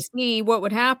Right. just to see what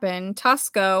would happen.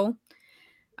 Tusco,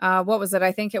 what was it?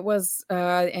 I think it was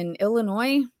in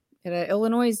Illinois, at an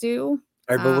Illinois zoo.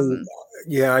 I believe,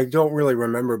 yeah, I don't really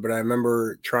remember, but I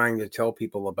remember trying to tell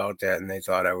people about that, and they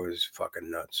thought I was fucking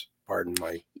nuts. Pardon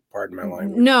my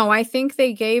language. No, I think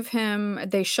they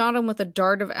shot him with a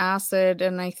dart of acid,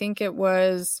 and I think it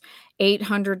was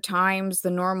 800 times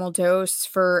the normal dose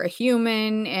for a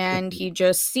human, and he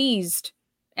just seized.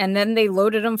 And then they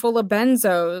loaded him full of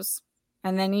benzos,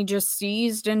 and then he just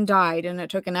seized and died, and it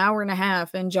took an hour and a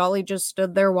half, and Jolly just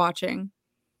stood there watching.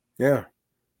 Yeah.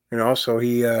 And also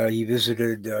he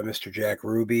visited Mr. Jack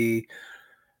Ruby,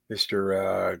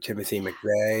 Mr. Timothy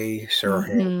McVeigh, Sarah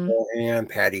Cohan,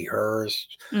 Patty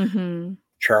Hearst,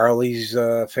 Charlie's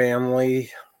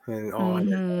family, and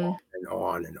on and on and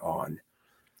on and on.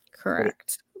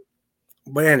 Correct.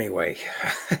 But anyway,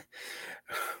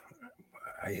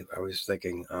 I was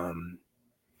thinking,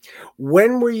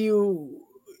 when were you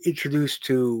introduced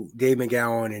to Dave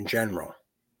McGowan in general?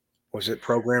 Was it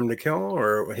Programmed to Kill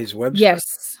or his website?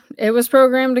 Yes, it was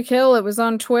Programmed to Kill. It was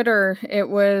on Twitter. It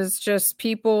was just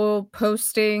people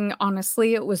posting.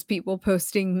 Honestly, it was people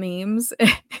posting memes.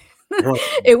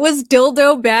 It was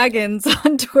Dildo Baggins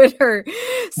on Twitter.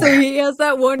 So he has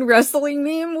that one wrestling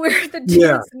meme where the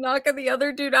dude's knocking the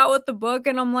other dude out with the book.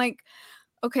 And I'm like,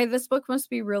 okay, this book must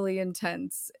be really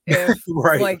intense if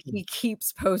like he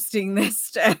keeps posting this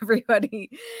to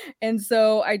everybody. And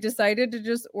so I decided to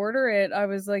just order it. I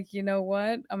was like, you know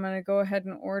what? I'm going to go ahead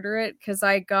and order it, because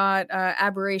I got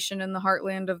Aberration in the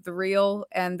Heartland of the Real.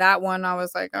 And that one, I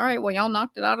was like, all right, well, y'all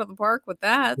knocked it out of the park with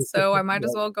that. So I might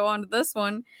as well go on to this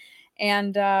one.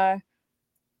 And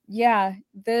yeah,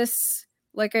 this,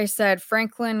 like I said,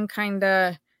 Franklin kind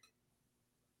of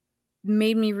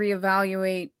made me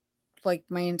reevaluate like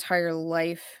my entire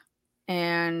life.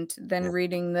 And then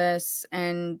reading this,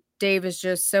 and Dave is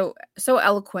just so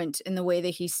eloquent in the way that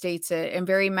he states it, and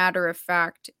very matter of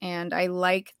fact. And I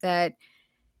like that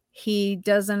he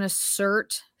doesn't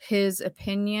assert his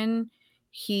opinion.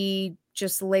 He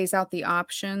just lays out the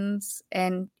options,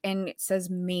 and it says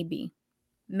maybe.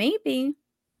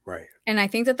 Right. And I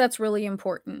think that that's really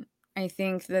important. I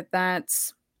think that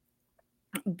that's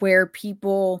where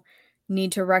people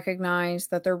need to recognize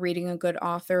that they're reading a good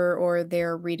author or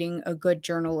they're reading a good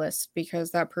journalist,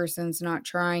 because that person's not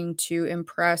trying to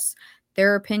impress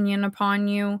their opinion upon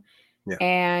you. Yeah.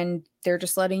 And they're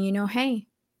just letting you know, hey,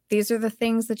 these are the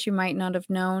things that you might not have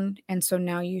known. And so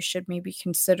now you should maybe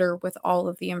consider with all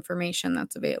of the information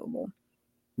that's available.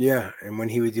 Yeah. And when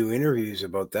he would do interviews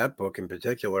about that book in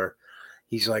particular,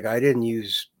 he's like, I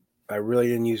really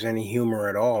didn't use any humor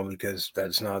at all, because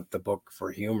that's not the book for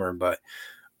humor. But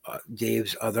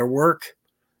Dave's other work,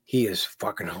 he is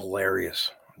fucking hilarious.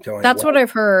 That's what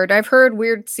I've heard. I've heard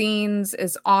Weird Scenes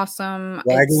is awesome.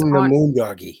 Wagging the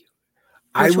Moondoggie.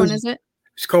 Which one is it?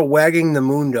 It's called Wagging the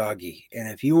Moondoggie. And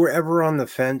if you were ever on the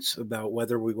fence about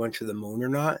whether we went to the moon or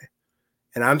not,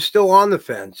 and I'm still on the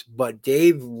fence, but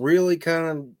Dave really kind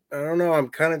of, I don't know, I'm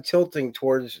kind of tilting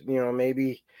towards,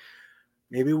 maybe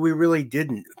we really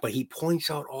didn't. But he points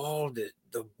out all the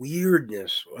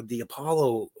weirdness of the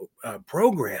Apollo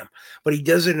program, but he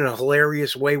does it in a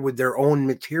hilarious way with their own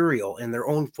material and their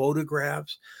own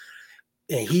photographs.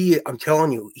 And I'm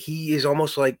telling you, he is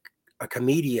almost like a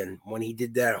comedian when he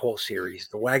did that whole series,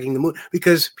 the Wagging the Moon,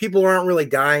 because people aren't really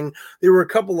dying. There were a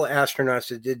couple of astronauts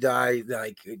that did die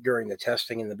like during the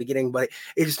testing in the beginning, but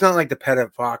it's not like the Pet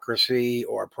Hypocrisy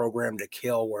or Programmed to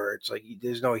Kill, where it's like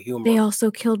there's no humor. They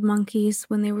also killed monkeys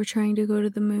when they were trying to go to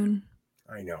the moon.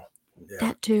 I know. Yeah.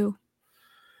 That too.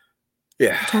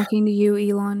 Yeah. Talking to you,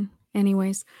 Elon.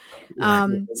 Anyways.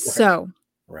 So.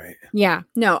 Right. Yeah.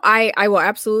 No, I will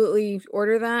absolutely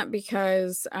order that,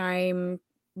 because I'm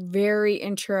very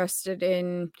interested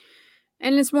in,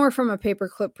 and it's more from a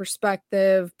paperclip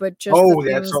perspective, but just the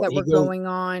things that were going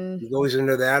on. He goes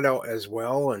into that as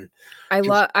well. And it's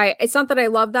not that I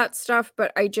love that stuff,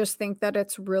 but I just think that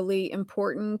it's really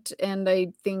important. And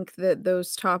I think that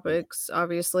those topics,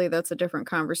 obviously that's a different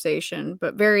conversation,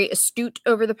 but very astute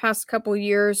over the past couple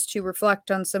years to reflect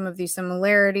on some of these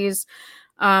similarities.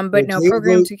 But no,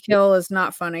 Program to Kill is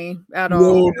not funny at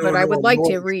all. But I would like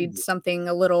to read something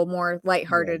a little more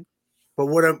lighthearted. But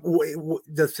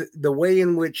the way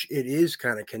in which it is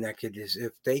kind of connected is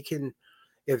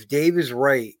if Dave is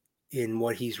right in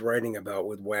what he's writing about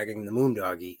with Wagging the Moon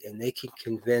Doggy, and they can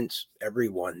convince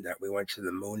everyone that we went to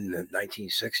the moon in the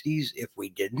 1960s if we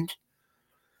didn't.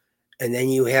 And then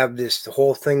you have the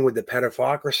whole thing with the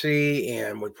pedophilicity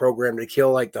and with Program to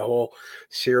Kill, like the whole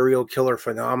serial killer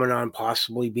phenomenon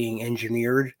possibly being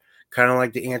engineered, kind of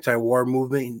like the anti-war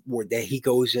movement that he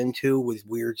goes into with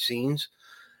weird scenes.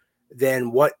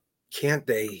 Then what can't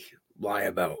they lie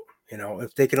about?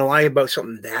 If they can lie about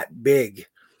something that big,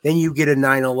 then you get a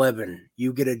 9/11,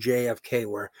 you get a JFK,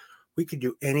 where we could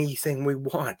do anything we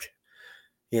want.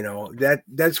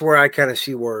 That's where I kind of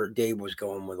see where Dave was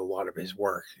going with a lot of his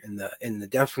work, and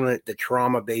the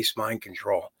trauma-based mind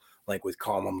control, like with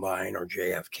Columbine or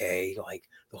JFK, like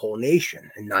the whole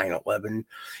nation, and 9/11.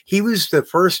 He was the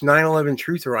first 9/11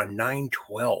 truther on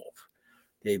 9/12,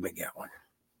 Dave McGowan.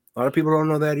 A lot of people don't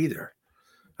know that either.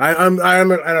 I don't know.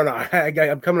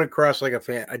 I'm coming across like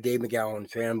a Dave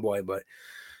McGowan fanboy, but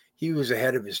he was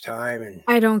ahead of his time. And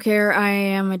I don't care. I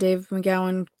am a Dave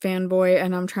McGowan fanboy,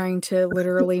 and I'm trying to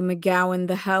literally McGowan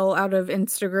the hell out of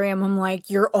Instagram. I'm like,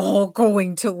 you're all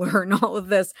going to learn all of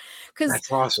this, because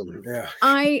that's awesome. Yeah,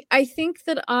 I think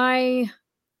that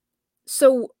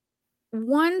so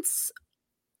once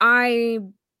I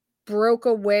broke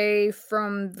away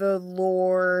from the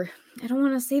lore, I don't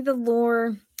want to say the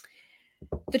lore.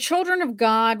 The Children of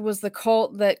God was the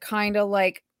cult that kind of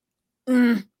like,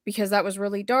 because that was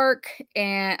really dark,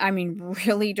 and I mean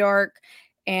really dark,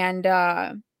 and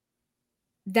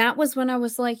that was when I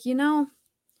was like,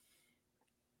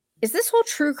 is this whole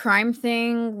true crime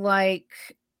thing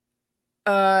like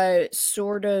a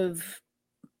sort of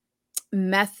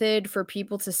method for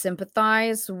people to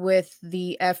sympathize with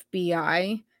the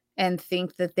FBI and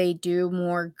think that they do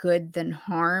more good than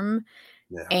harm?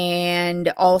 Yeah.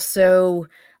 And also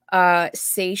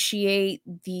satiate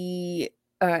the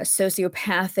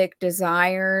sociopathic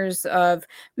desires of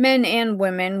men and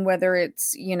women, whether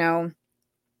it's,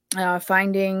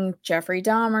 finding Jeffrey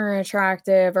Dahmer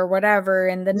attractive or whatever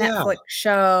in the Netflix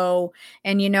show,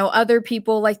 and, other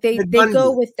people, like they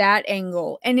go with that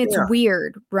angle, and it's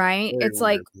weird, right? Very it's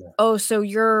weird, like, oh, so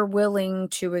you're willing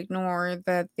to ignore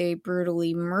that they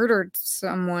brutally murdered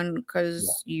someone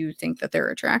because you think that they're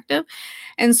attractive.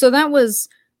 And so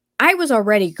I was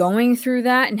already going through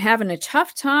that and having a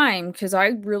tough time because I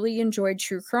really enjoyed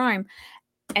true crime.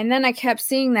 And then I kept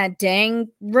seeing that dang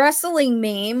wrestling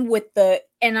meme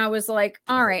and I was like,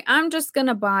 all right, I'm just going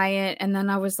to buy it. And then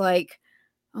I was like,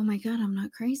 oh my God, I'm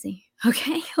not crazy.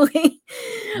 Okay.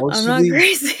 I'm not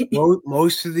crazy.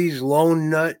 Most of these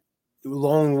lone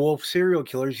wolf serial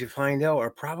killers, you find out, are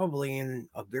probably in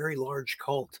a very large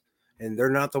cult, and they're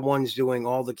not the ones doing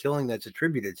all the killing that's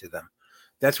attributed to them.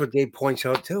 That's what Dave points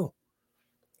out too.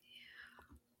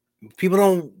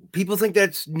 People think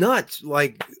that's nuts,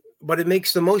 but it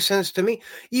makes the most sense to me.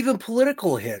 Even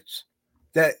political hits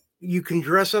that you can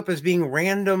dress up as being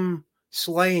random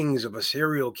slayings of a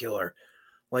serial killer,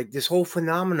 like this whole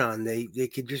phenomenon, they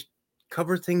could just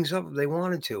cover things up if they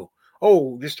wanted to.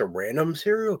 Oh, just a random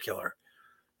serial killer.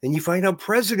 Then you find out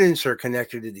presidents are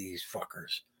connected to these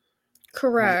fuckers.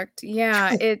 Correct.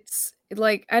 Yeah, it's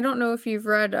like, I don't know if you've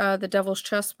read The Devil's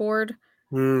Chessboard.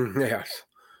 Yes.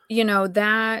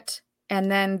 That, and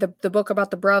then the book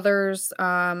about the brothers,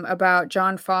 about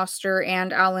John Foster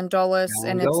and Alan Dulles,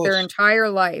 and it's their entire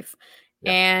life.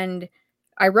 Yeah. And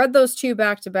I read those two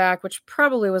back to back, which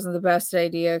probably wasn't the best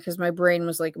idea because my brain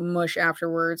was like mush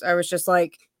afterwards. I was just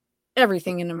like,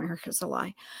 everything in America is a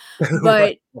lie.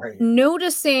 But right.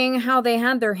 Noticing how they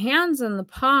had their hands in the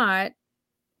pot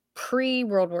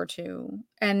pre-World War II,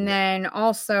 and then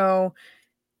also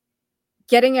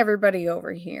getting everybody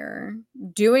over here,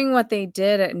 doing what they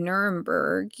did at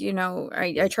Nuremberg.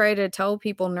 I try to tell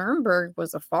people Nuremberg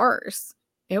was a farce.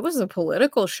 It was a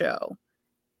political show.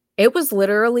 It was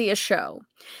literally a show.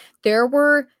 There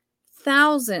were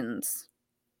thousands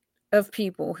of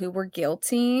people who were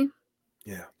guilty.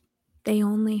 Yeah. They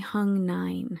only hung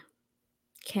 9.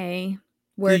 Okay.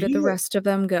 Where did the rest of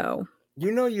them go?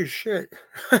 You know your shit.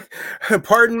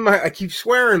 Pardon I keep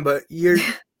swearing, but you're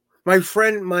my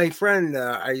friend,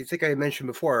 I think I mentioned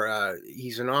before,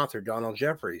 he's an author, Donald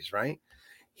Jeffries, right?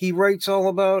 He writes all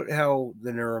about how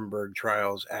the Nuremberg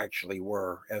trials actually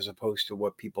were, as opposed to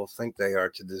what people think they are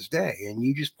to this day. And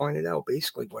you just pointed out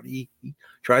basically what he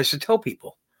tries to tell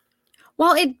people.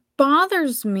 Well, it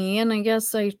bothers me, and I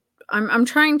guess I'm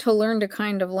trying to learn to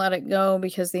kind of let it go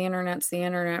because the internet's the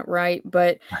internet, right?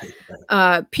 But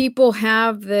people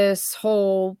have this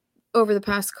whole over the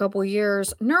past couple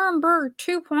years, Nuremberg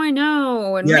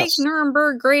 2.0 and make Yes.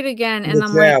 Nuremberg great again. For And the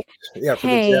I'm like, jabs. Yeah, for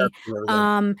the hey, jabs and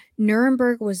everything.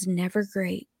 Nuremberg was never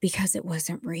great because it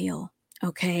wasn't real.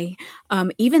 Okay.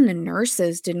 Even the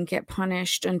nurses didn't get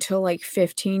punished until like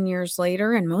 15 years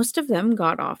later, and most of them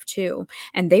got off too.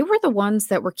 And they were the ones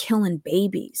that were killing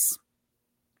babies.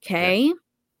 Okay.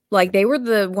 Like they were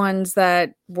the ones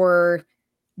that were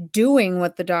doing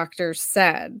what the doctors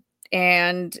said.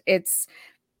 And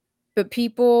but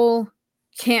people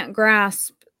can't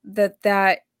grasp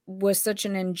that was such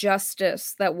an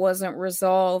injustice that wasn't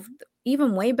resolved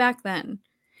even way back then.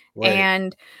 Right.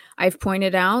 And I've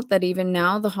pointed out that even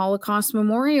now the Holocaust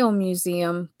Memorial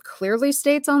Museum clearly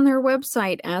states on their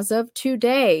website as of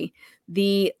today,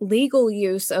 the legal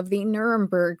use of the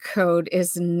Nuremberg Code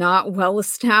is not well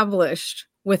established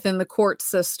within the court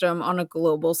system on a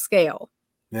global scale.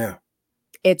 Yeah.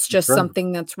 It's just Right.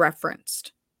 something that's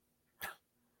referenced.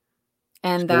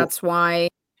 And So- that's why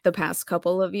the past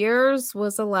couple of years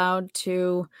was allowed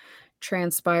to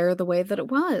transpire the way that it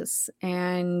was.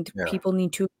 And Yeah. people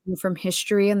need to learn from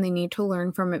history, and they need to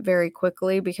learn from it very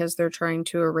quickly because they're trying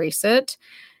to erase it.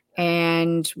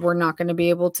 And we're not going to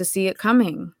be able to see it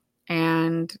coming.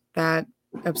 And that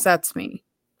upsets me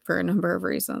for a number of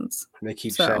reasons. They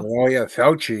keep So- saying, "Oh yeah,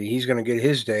 Fauci, he's going to get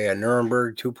his day at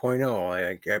Nuremberg 2.0."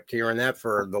 I kept hearing that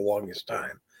for the longest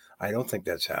time. I don't think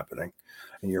that's happening.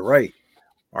 And you're right.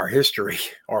 Our history,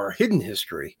 our hidden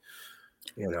history,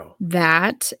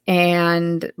 That,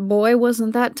 and boy,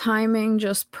 wasn't that timing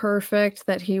just perfect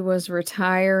that he was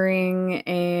retiring,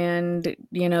 and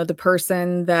the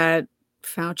person that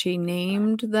Fauci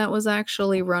named that was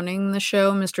actually running the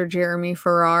show, Mr. Jeremy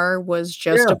Farrar, was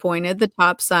just Yeah. appointed the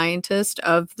top scientist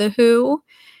of the WHO.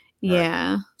 Right.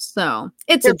 Yeah, so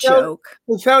it's Yeah, a joke.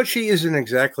 Well, Fauci isn't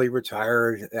exactly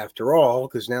retired after all,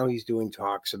 because now he's doing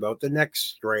talks about the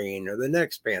next strain or the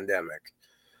next pandemic.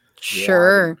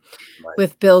 Sure. Right.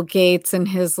 With Bill Gates and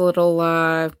his little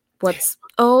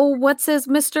what's his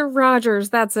Mr. Rogers?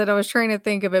 That's it. I was trying to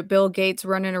think of it. Bill Gates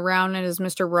running around in his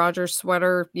Mr. Rogers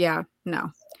sweater. Yeah,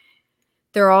 no.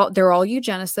 They're all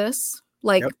eugenicists.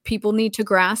 Like, Yep. people need to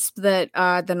grasp that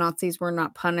the Nazis were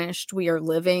not punished. We are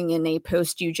living in a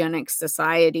post-eugenic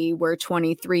society where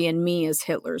 23andMe is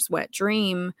Hitler's wet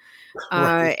dream.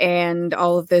 Right. And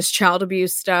all of this child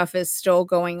abuse stuff is still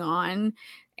going on.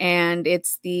 And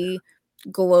it's the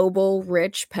global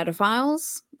rich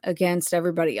pedophiles against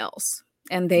everybody else.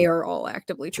 And they are all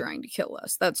actively trying to kill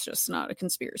us. That's just not a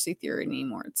conspiracy theory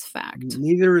anymore. It's fact.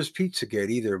 Neither is Pizzagate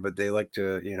either, but they like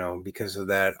to, because of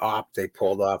that op they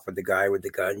pulled off with the guy with the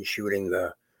gun shooting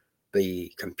the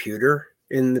computer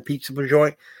in the pizza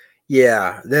joint.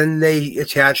 Yeah, then they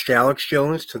attached Alex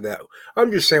Jones to that. I'm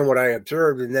just saying what I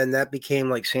observed, and then that became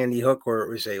like Sandy Hook, where it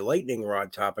was a lightning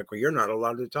rod topic where you're not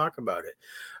allowed to talk about it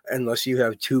unless you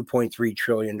have $2.3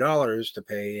 trillion to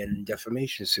pay in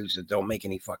defamation suits that don't make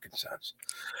any fucking sense.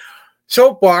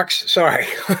 Soapbox, sorry.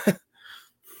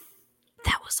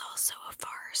 That was also a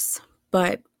farce.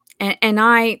 But, and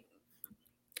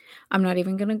I'm not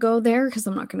even going to go there because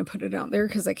I'm not going to put it out there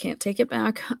because I can't take it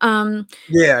back.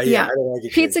 Yeah. Yeah. I don't like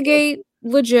it. Pizzagate,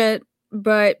 legit,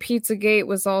 but Pizzagate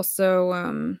was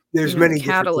also There's many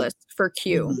different catalysts for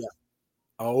Q. Yeah.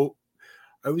 Oh,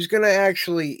 I was gonna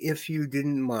actually, if you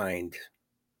didn't mind,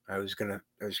 I was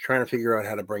trying to figure out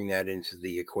how to bring that into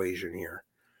the equation here.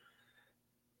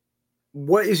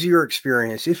 What is your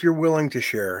experience, if you're willing to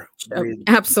share? with-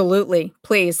 Absolutely,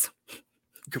 please.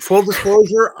 Full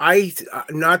disclosure,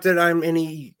 not that I'm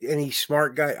any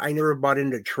smart guy. I never bought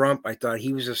into Trump. I thought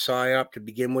he was a psyop to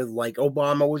begin with, like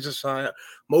Obama was a psyop.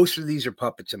 Most of these are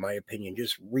puppets, in my opinion.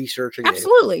 Just researching it.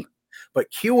 Absolutely.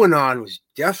 But QAnon was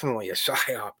definitely a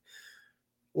psyop.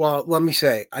 Well, let me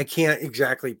say, I can't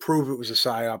exactly prove it was a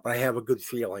psyop, but I have a good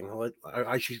feeling.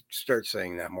 I should start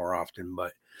saying that more often,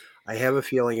 but I have a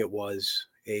feeling it was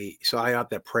a psyop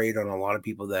that preyed on a lot of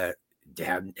people that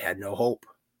had no hope.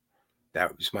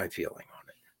 That was my feeling on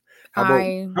it. How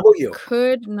about you?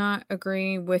 Could not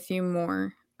agree with you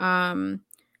more.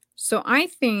 So I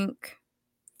think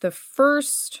the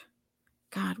first,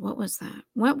 God, what was that?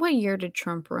 What year did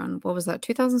Trump run? What was that?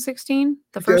 2016?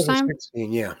 The first time?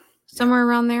 2016, yeah. Somewhere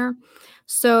around there.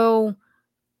 So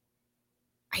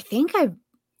I think I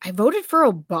voted for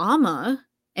Obama,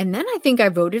 and then I think I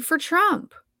voted for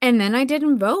Trump, and then I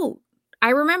didn't vote. I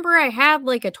remember I had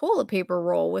like a toilet paper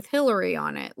roll with Hillary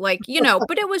on it, like,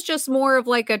 but it was just more of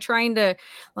like a trying to,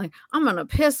 like, I'm going to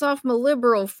piss off my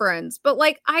liberal friends. But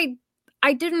like, I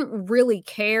I didn't really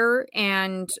care.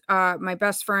 And my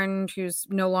best friend, who's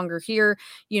no longer here,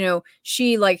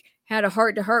 she like had a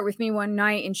heart to heart with me one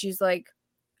night, and she's like,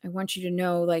 I want you to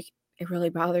know, like, it really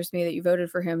bothers me that you voted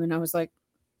for him. And I was like,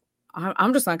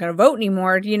 I'm just not going to vote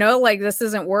anymore. Like, this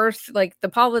isn't worth, like, the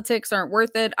politics aren't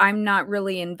worth it. I'm not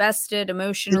really invested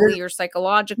emotionally or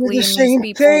psychologically in these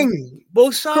people. Thing.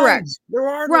 Both sides. Correct. There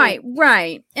are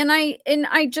right. And I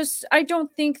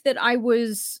don't think that I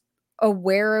was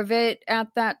aware of it at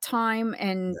that time.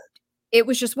 And it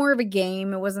was just more of a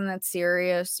game. It wasn't that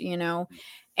serious,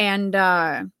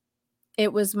 and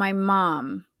it was my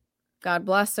mom. God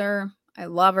bless her. I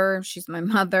love her. She's my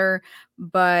mother.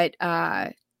 But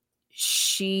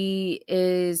she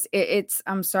is,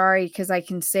 I'm sorry, because I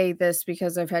can say this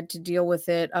because I've had to deal with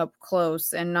it up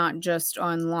close and not just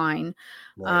online.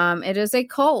 Right. It is a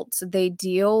cult. They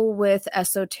deal with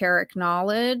esoteric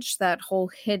knowledge, that whole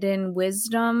hidden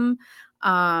wisdom.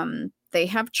 They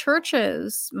have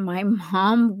churches. My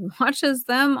mom watches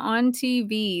them on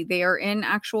TV. They are in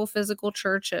actual physical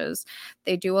churches.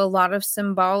 They do a lot of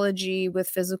symbology with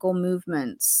physical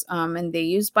movements, and they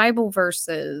use Bible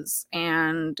verses,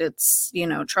 and it's,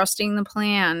 trusting the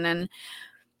plan.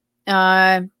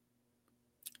 And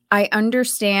I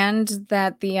understand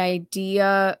that the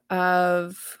idea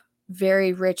of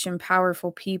very rich and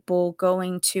powerful people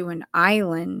going to an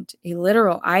island, a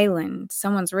literal island,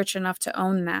 someone's rich enough to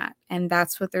own that, and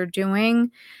that's what they're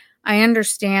doing. I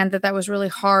understand that was really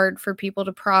hard for people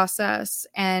to process,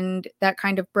 and that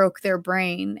kind of broke their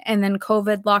brain. And then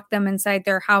COVID locked them inside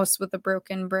their house with a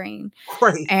broken brain.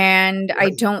 Right. And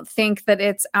right. I don't think that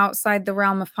it's outside the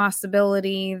realm of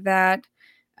possibility that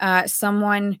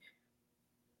someone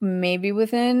maybe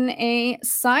within a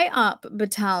PSYOP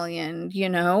battalion,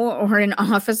 or an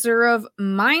officer of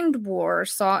mind war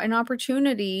saw an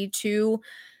opportunity to,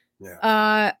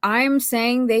 I'm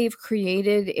saying they've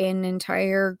created an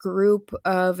entire group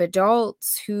of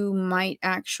adults who might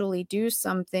actually do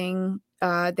something.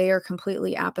 They are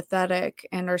completely apathetic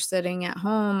and are sitting at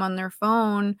home on their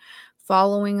phone,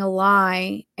 following a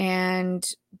lie and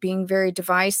being very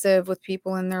divisive with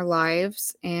people in their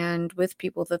lives and with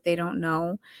people that they don't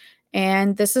know.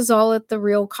 And this is all at the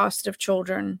real cost of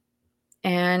children.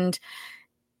 And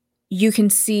you can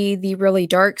see the really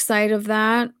dark side of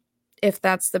that, if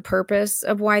that's the purpose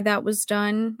of why that was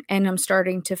done. And I'm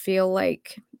starting to feel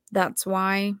like that's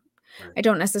why. Right. I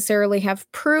don't necessarily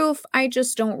have proof. I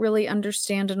just don't really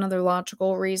understand another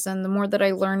logical reason. The more that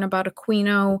I learn about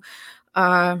Aquino,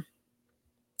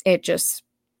 it just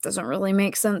doesn't really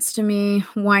make sense to me.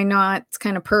 Why not? It's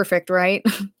kind of perfect, right?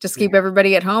 Just keep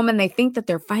everybody at home, and they think that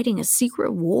they're fighting a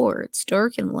secret war. It's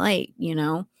dark and light,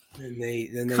 And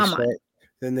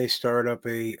then they start up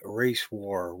a race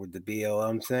war with the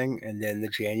BLM thing, and then the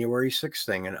January 6th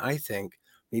thing. And I think,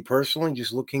 me personally,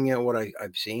 just looking at what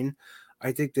I've seen,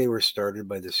 I think they were started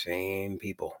by the same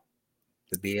people.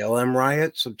 The BLM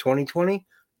riots of 2020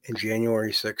 and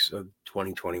January 6th of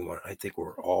 2021. I think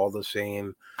we're all the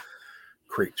same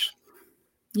creeps.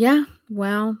 Yeah,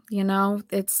 well,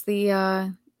 it's the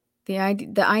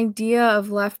idea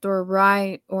of left or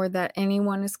right, or that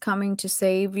anyone is coming to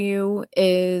save you,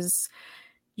 is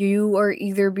you are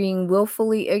either being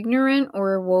willfully ignorant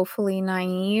or woefully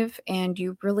naive, and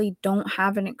you really don't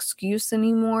have an excuse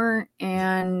anymore.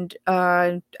 And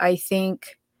I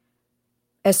think,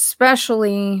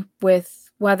 especially with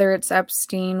whether it's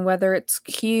Epstein, whether it's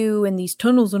Q and these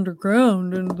tunnels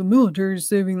underground and the military is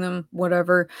saving them,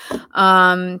 whatever,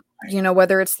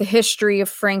 whether it's the history of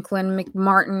Franklin,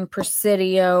 McMartin,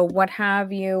 Presidio, what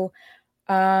have you,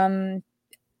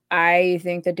 I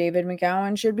think that David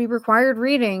McGowan should be required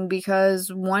reading,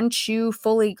 because once you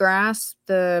fully grasp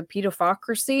the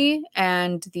pedophilicity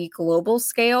and the global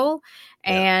scale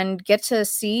and get to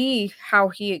see how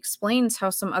he explains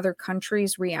how some other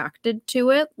countries reacted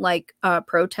to it, like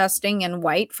protesting in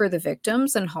white for the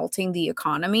victims and halting the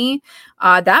economy,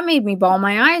 that made me bawl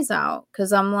my eyes out,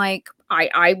 because I'm like,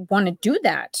 I want to do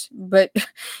that. But,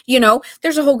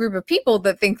 there's a whole group of people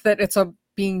that think that it's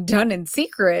being done in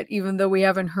secret, even though we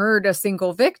haven't heard a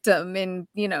single victim in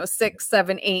 6,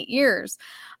 7, 8 years.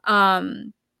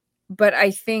 But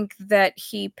I think that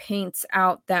he paints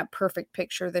out that perfect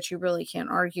picture that you really can't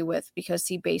argue with, because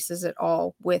he bases it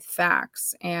all with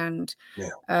facts. And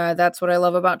that's what I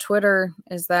love about Twitter,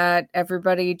 is that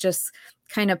everybody just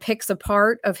kind of picks a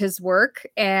part of his work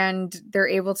and they're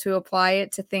able to apply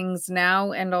it to things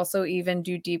now, and also even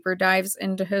do deeper dives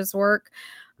into his work.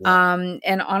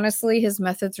 And honestly, his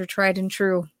methods are tried and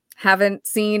true. Haven't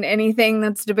seen anything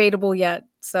that's debatable yet.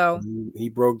 So he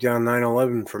broke down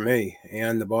 9/11 for me,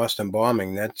 and the Boston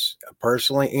bombing. That's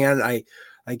personally, and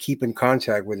I keep in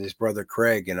contact with his brother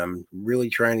Craig, and I'm really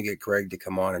trying to get Craig to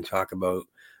come on and talk about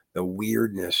the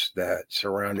weirdness that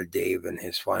surrounded Dave in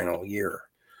his final year.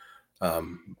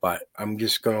 But I'm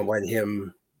just going to let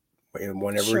him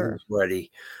whenever he's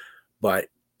ready. But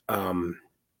and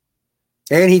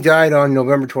he died on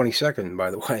November 22nd,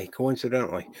 by the way,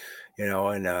 coincidentally,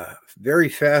 and very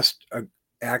fast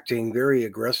acting, very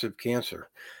aggressive cancer.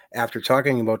 After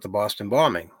talking about the Boston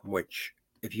bombing, which,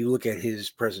 if you look at his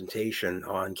presentation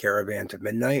on Caravan to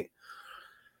Midnight,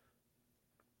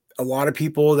 a lot of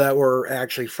people that were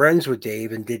actually friends with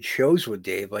Dave and did shows with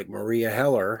Dave, like Maria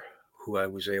Heller, who I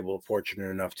was fortunate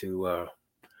enough to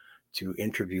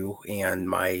interview, and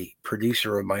my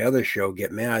producer of my other show,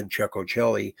 Get Mad, Chuck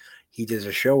Ocelli, he does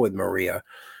a show with Maria,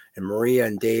 and Maria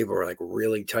and Dave were like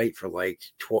really tight for like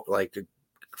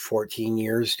 14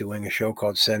 years, doing a show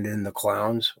called Send In the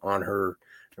Clowns on her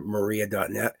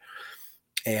Maria.net.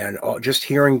 And just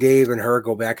hearing Dave and her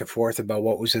go back and forth about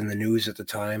what was in the news at the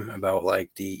time, about like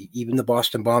even the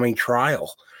Boston bombing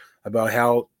trial, about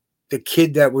how the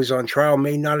kid that was on trial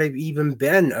may not have even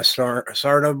been a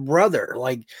Sarda brother.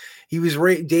 Like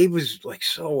Dave was like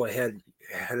so ahead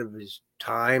of his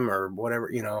time or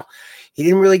whatever, he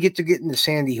didn't really get into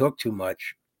Sandy Hook too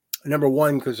much. Number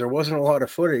one, because there wasn't a lot of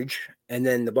footage. And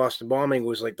then the Boston bombing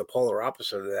was like the polar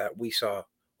opposite of that. We saw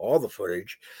all the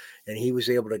footage, and he was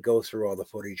able to go through all the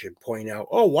footage and point out,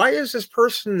 oh, why is this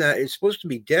person that is supposed to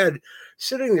be dead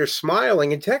sitting there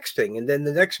smiling and texting? And then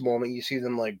the next moment you see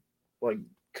them like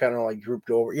kind of like drooped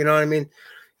over, you know what I mean?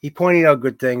 He pointed out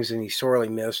good things, and he sorely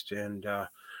missed. And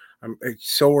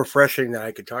it's so refreshing that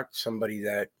I could talk to somebody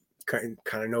that kind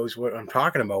of knows what I'm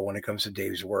talking about when it comes to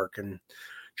Dave's work, and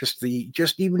just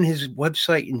even his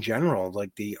website in general,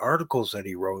 like the articles that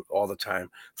he wrote all the time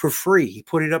for free. He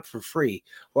put it up for free.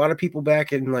 A lot of people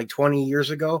back in like 20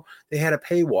 years ago, they had a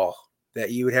paywall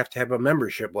that you would have to have a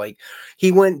membership. Like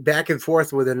he went back and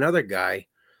forth with another guy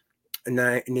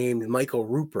named Michael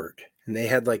Rupert, and they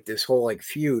had like this whole like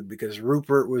feud because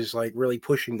Rupert was like really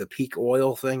pushing the peak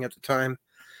oil thing at the time.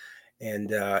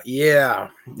 And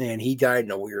and he died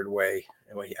in a weird way.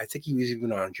 I think he was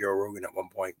even on Joe Rogan at one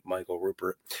point, Michael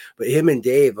Rupert. But him and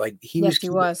Dave, like he was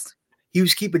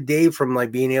keeping Dave from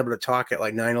like being able to talk at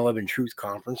like 9/11 Truth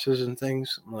conferences and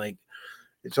things. Like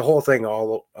it's a whole thing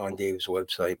all on Dave's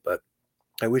website. But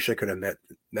I wish I could have met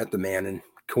the man. And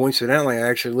coincidentally, I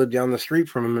actually lived down the street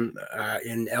from him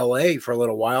in LA for a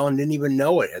little while and didn't even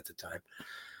know it at the time.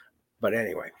 But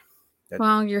anyway.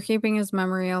 Well, you're keeping his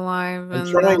memory alive.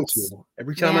 I'm trying to.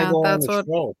 Every time I go on the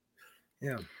show.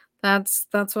 Yeah.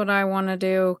 That's what I want to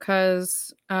do,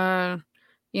 because this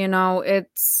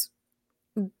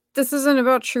isn't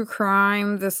about true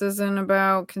crime. This isn't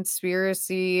about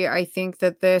conspiracy. I think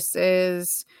that this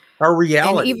is our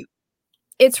reality.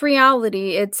 It's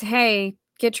reality. It's, hey,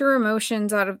 get your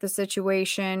emotions out of the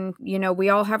situation. We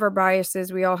all have our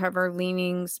biases. We all have our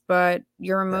leanings, but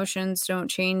your emotions don't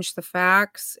change the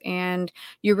facts. And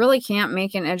you really can't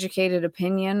make an educated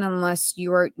opinion unless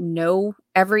you know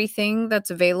everything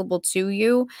that's available to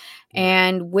you.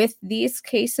 And with these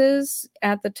cases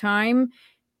at the time,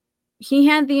 he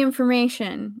had the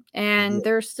information, and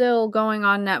they're still going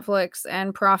on Netflix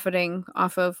and profiting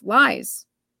off of lies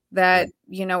that,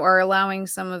 are allowing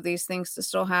some of these things to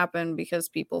still happen because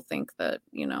people think that,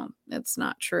 it's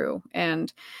not true.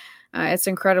 And it's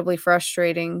incredibly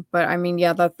frustrating. But I mean,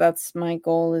 yeah, that's my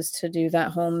goal, is to do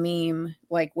that whole meme,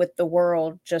 like with the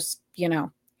world, just, here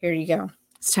you go.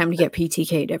 It's time to get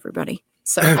PTK'd, everybody.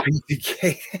 So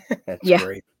PTK. That's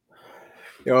great.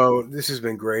 This has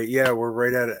been great. Yeah, we're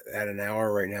right at an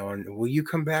hour right now. And will you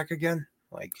come back again?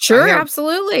 Like, sure,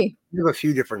 absolutely. We have a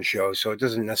few different shows, so it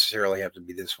doesn't necessarily have to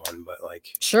be this one, but like,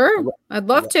 sure, I'd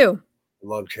love to.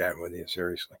 Love chatting with you.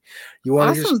 Seriously, you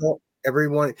want to just tell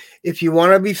everyone if you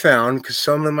want to be found, because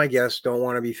some of my guests don't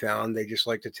want to be found; they just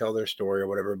like to tell their story or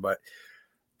whatever. But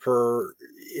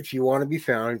if you want to be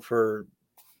found,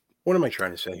 what am I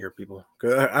trying to say here, people?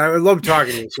 I love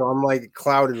talking to you, so I'm like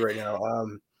clouded right now.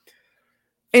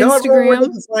 Tell everyone where they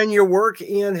can find your work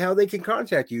and how they can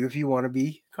contact you if you want to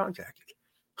be contacted.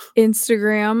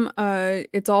 Instagram,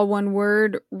 it's all one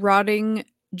word, Rotting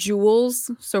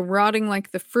Jewels. So rotting like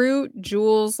the fruit,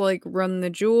 jewels like run the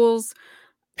jewels.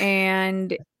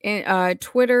 And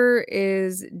Twitter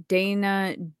is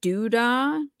Dana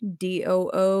Doodah,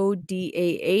 Doodah.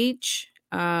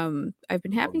 I've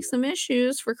been having some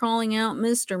issues for calling out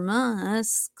Mr.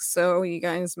 Musk, so you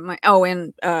guys might. Oh,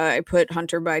 and I put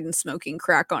Hunter Biden smoking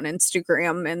crack on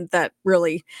Instagram, and that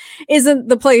really isn't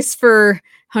the place for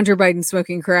Hunter Biden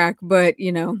smoking crack, but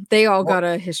they all got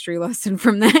a history lesson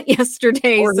from that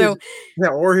yesterday.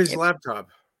 Or his laptop.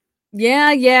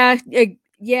 Yeah.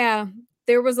 yeah,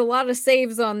 there was a lot of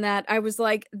saves on that. I was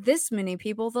like, this many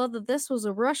people thought that this was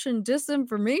a Russian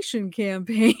disinformation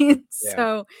campaign. Yeah.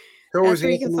 So So that's was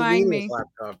where you can Anthony find Weiner me.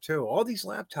 laptop too. All these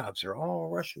laptops are all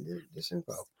Russian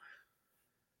disinfo.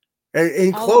 And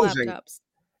in All the closing, laptops.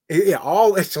 yeah,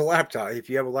 it's a laptop. If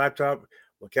you have a laptop,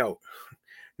 look out.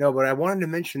 No, but I wanted to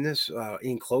mention this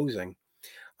in closing.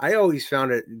 I always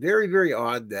found it very, very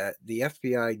odd that the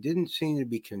FBI didn't seem to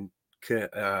be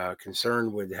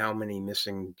concerned with how many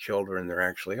missing children there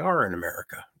actually are in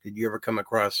America. Did you ever come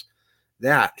across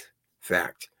that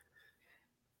fact?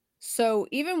 So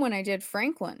even when I did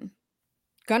Franklin,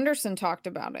 Gunderson talked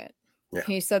about it. Yeah.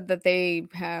 He said that they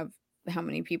have how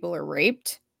many people are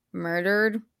raped,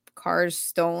 murdered, cars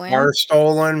stolen. Are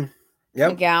stolen.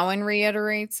 Yep. McGowan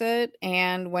reiterates it.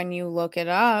 And when you look it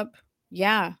up,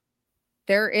 yeah,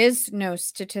 there is no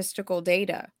statistical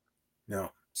data.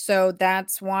 No. So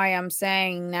that's why I'm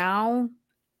saying now,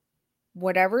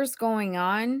 whatever's going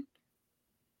on,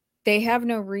 they have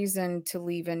no reason to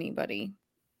leave anybody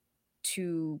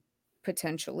to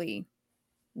potentially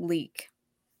leak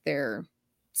their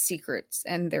secrets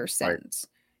and their sins.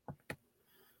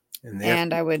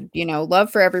 And I would,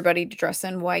 love for everybody to dress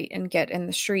in white and get in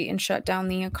the street and shut down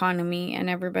the economy and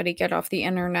everybody get off the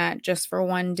internet just for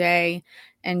one day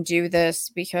and do this,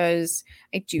 because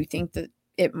I do think that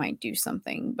it might do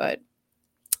something. But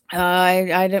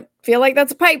I don't feel like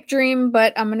that's a pipe dream,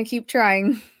 but I'm going to keep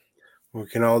trying. We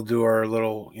can all do our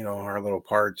little, our little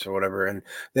parts or whatever. And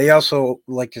they also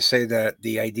like to say that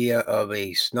the idea of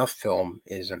a snuff film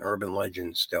is an urban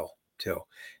legend still, too.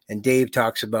 And Dave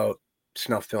talks about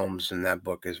snuff films in that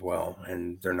book as well,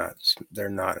 and they're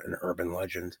not an urban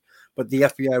legend, but the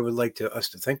FBI would like us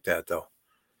to think that, though.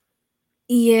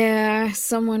 Yeah,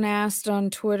 someone asked on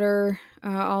Twitter,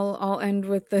 I'll end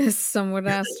with this. Someone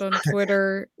asked on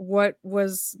Twitter, what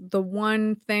was the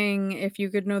one thing, if you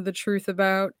could know the truth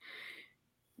about,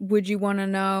 would you want to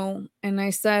know? And I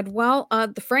said, well,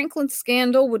 the Franklin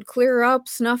scandal would clear up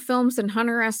snuff films and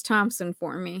Hunter S. Thompson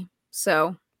for me.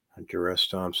 So Hunter S.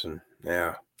 Thompson,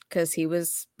 yeah. Because he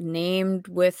was named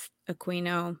with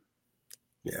Aquino.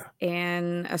 Yeah.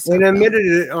 And admitted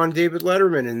it on David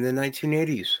Letterman in the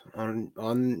 1980s on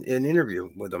an interview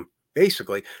with him.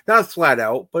 Basically, not flat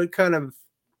out, but kind of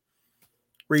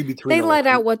read between. They let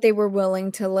out what they were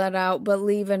willing to let out, but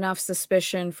leave enough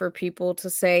suspicion for people to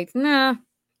say, nah.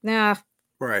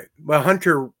 Right. Well,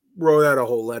 Hunter wrote out a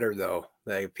whole letter, though.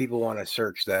 That if people want to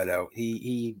search that out,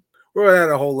 he wrote out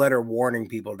a whole letter warning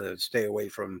people to stay away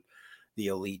from the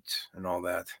elites and all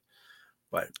that.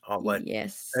 But I'll let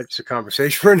that's a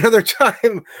conversation for another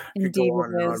time. Indeed,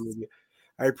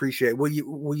 I appreciate it.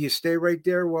 Will you stay right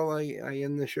there while I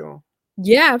end the show?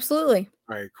 Yeah, absolutely.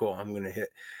 All right, cool. I'm gonna hit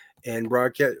and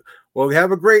broadcast. Well,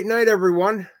 have a great night,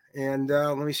 everyone. And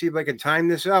let me see if I can time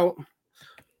this out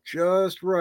just right.